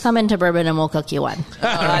Or just come into Bourbon and we'll cook you one.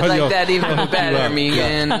 I like that even better,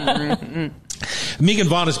 Megan. Megan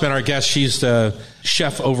Vaughn has been our guest. She's the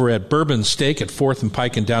chef over at Bourbon Steak at 4th and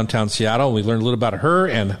Pike in downtown Seattle. We learned a little about her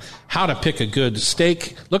and how to pick a good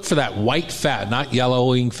steak. Look for that white fat, not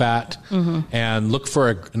yellowing fat, and look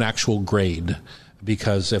for an actual grade,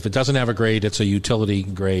 because if it doesn't have a grade, it's a utility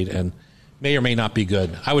grade and may or may not be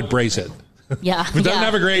good. I would braise it. Yeah. If it doesn't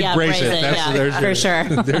have a grade, braise it. For sure.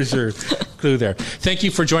 There's your clue there. Thank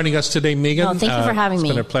you for joining us today, Megan. No, thank you for having me.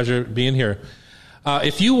 It's been a pleasure being here.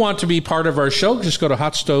 If you want to be part of our show, just go to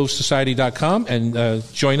hotstovesociety.com and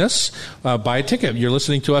join us. Buy a ticket. You're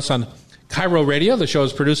listening to us on Cairo Radio. The show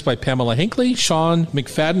is produced by Pamela Hinckley. Sean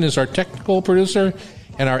McFadden is our technical producer,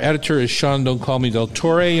 and our editor is Sean Don't Call Me Del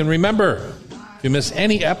Torre. And remember, if you miss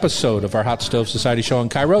any episode of our Hot Stove Society show on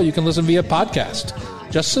Cairo, you can listen via podcast.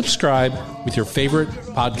 Just subscribe with your favorite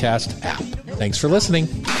podcast app. Thanks for listening.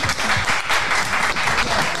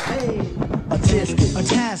 A tisket, a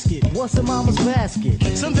tasket, what's in mama's basket?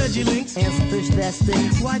 Some veggie links and some fish that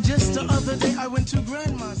stinks. Why, just the other day I went to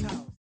grandma's house.